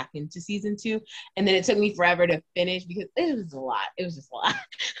get back into season 2. And then it took me forever to finish because it was a lot. It was just a lot.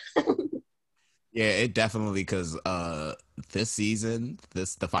 Yeah, it definitely, because this season, the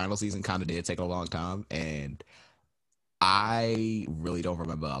final season kind of did take a long time, and I really don't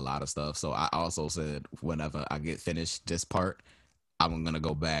remember a lot of stuff. So I also said whenever I get finished this part, I'm gonna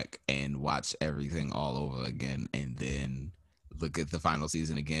go back and watch everything all over again, and then look at the final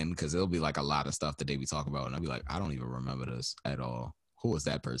season again, because it'll be like a lot of stuff that they be talking about, and I'll be like, I don't even remember this at all. Who was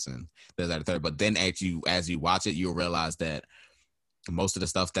that person? There's that third. But then as you watch it, you'll realize that most of the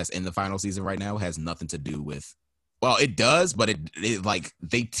stuff that's in the final season right now has nothing to do with. Well, it does, but it like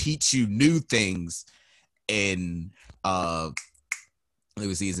they teach you new things in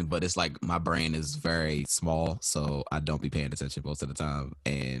new season, but it's like my brain is very small, so I don't be paying attention most of the time,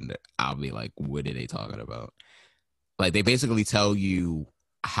 and I'll be like, what are they talking about? Like, they basically tell you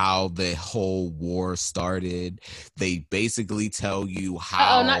how the whole war started. They basically tell you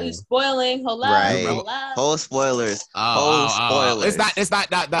how. Oh, not you spoiling. Hold up, right. hold up. Whole spoilers. Spoilers. It's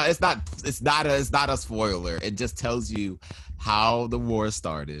not a spoiler. It just tells you how the war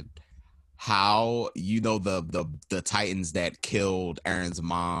started. How, you know, the Titans that killed Aaron's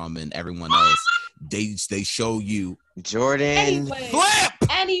mom and everyone else, they show you Jordan.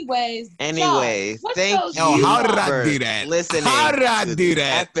 Anyways, thank you. How did I do that? Listening. How did I do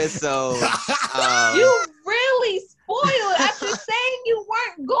that? Episode. You really spoiled after saying you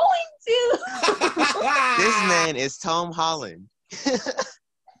weren't going to. This man is Tom Holland. It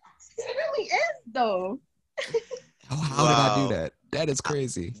really is, though. How did I do that? That is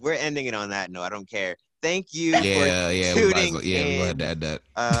crazy. We're ending it on that note. I don't care. Thank you for tuning in. We had that.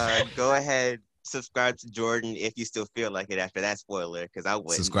 Go ahead, subscribe to Jordan if you still feel like it after that spoiler, because I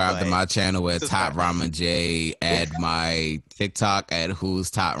wouldn't. Subscribe to my channel at Top Ramen J. Add my TikTok at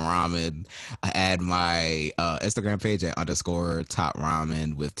Who's Top Ramen. Add my Instagram page at _Top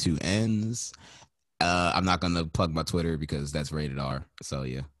Ramen with 2 N's. I'm not gonna plug my Twitter because that's rated R. So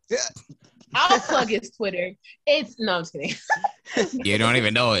yeah. I'll plug his Twitter. No, I'm just kidding. You don't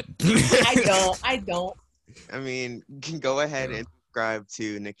even know it. I don't. I mean, you can go ahead and subscribe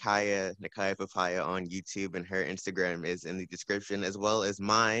to Nikaya Papaya on YouTube, and her Instagram is in the description, as well as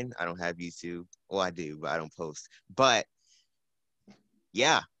mine. I don't have YouTube. Well, I do, but I don't post. But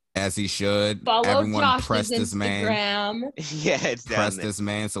yeah. As he should. Follow everyone Josh's press this Instagram. Man. Yeah, it's down press there. this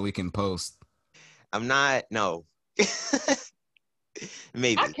man so we can post. I'm not. No.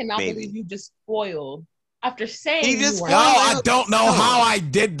 Maybe. I cannot believe you just spoiled after saying I don't know how I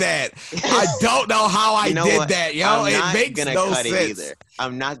did that. I don't know how I did that, yo. It makes no sense.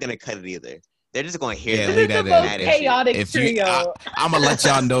 I'm not gonna cut it either. They're just gonna hear that. This is the most chaotic trio. I'm gonna let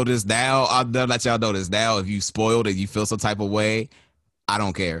y'all know this now. I'm gonna let y'all know this now. If you spoiled and you feel some type of way, I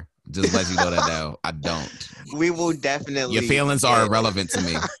don't care. Just let you know that now. I don't. We will definitely. Your feelings are irrelevant to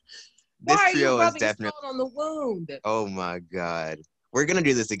me. This Why trio are you is definitely on the wound. Oh my god. We're gonna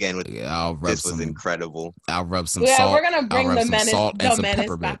do this again with this was incredible. I'll rub some salt. Yeah, we're gonna bring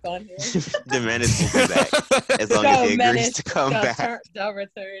DaMenace back on here. DaMenace will be back as long as he agrees to come back. The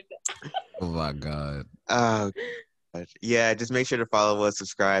return. Oh my god. Yeah, just make sure to follow us,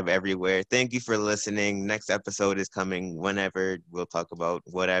 subscribe everywhere. Thank you for listening. Next episode is coming whenever. We'll talk about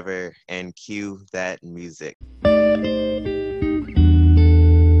whatever, and cue that music.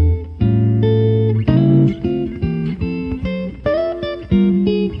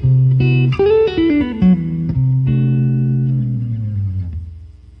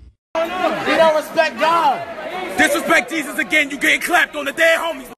 Disrespect Jesus again, you getting clapped on the dead homies.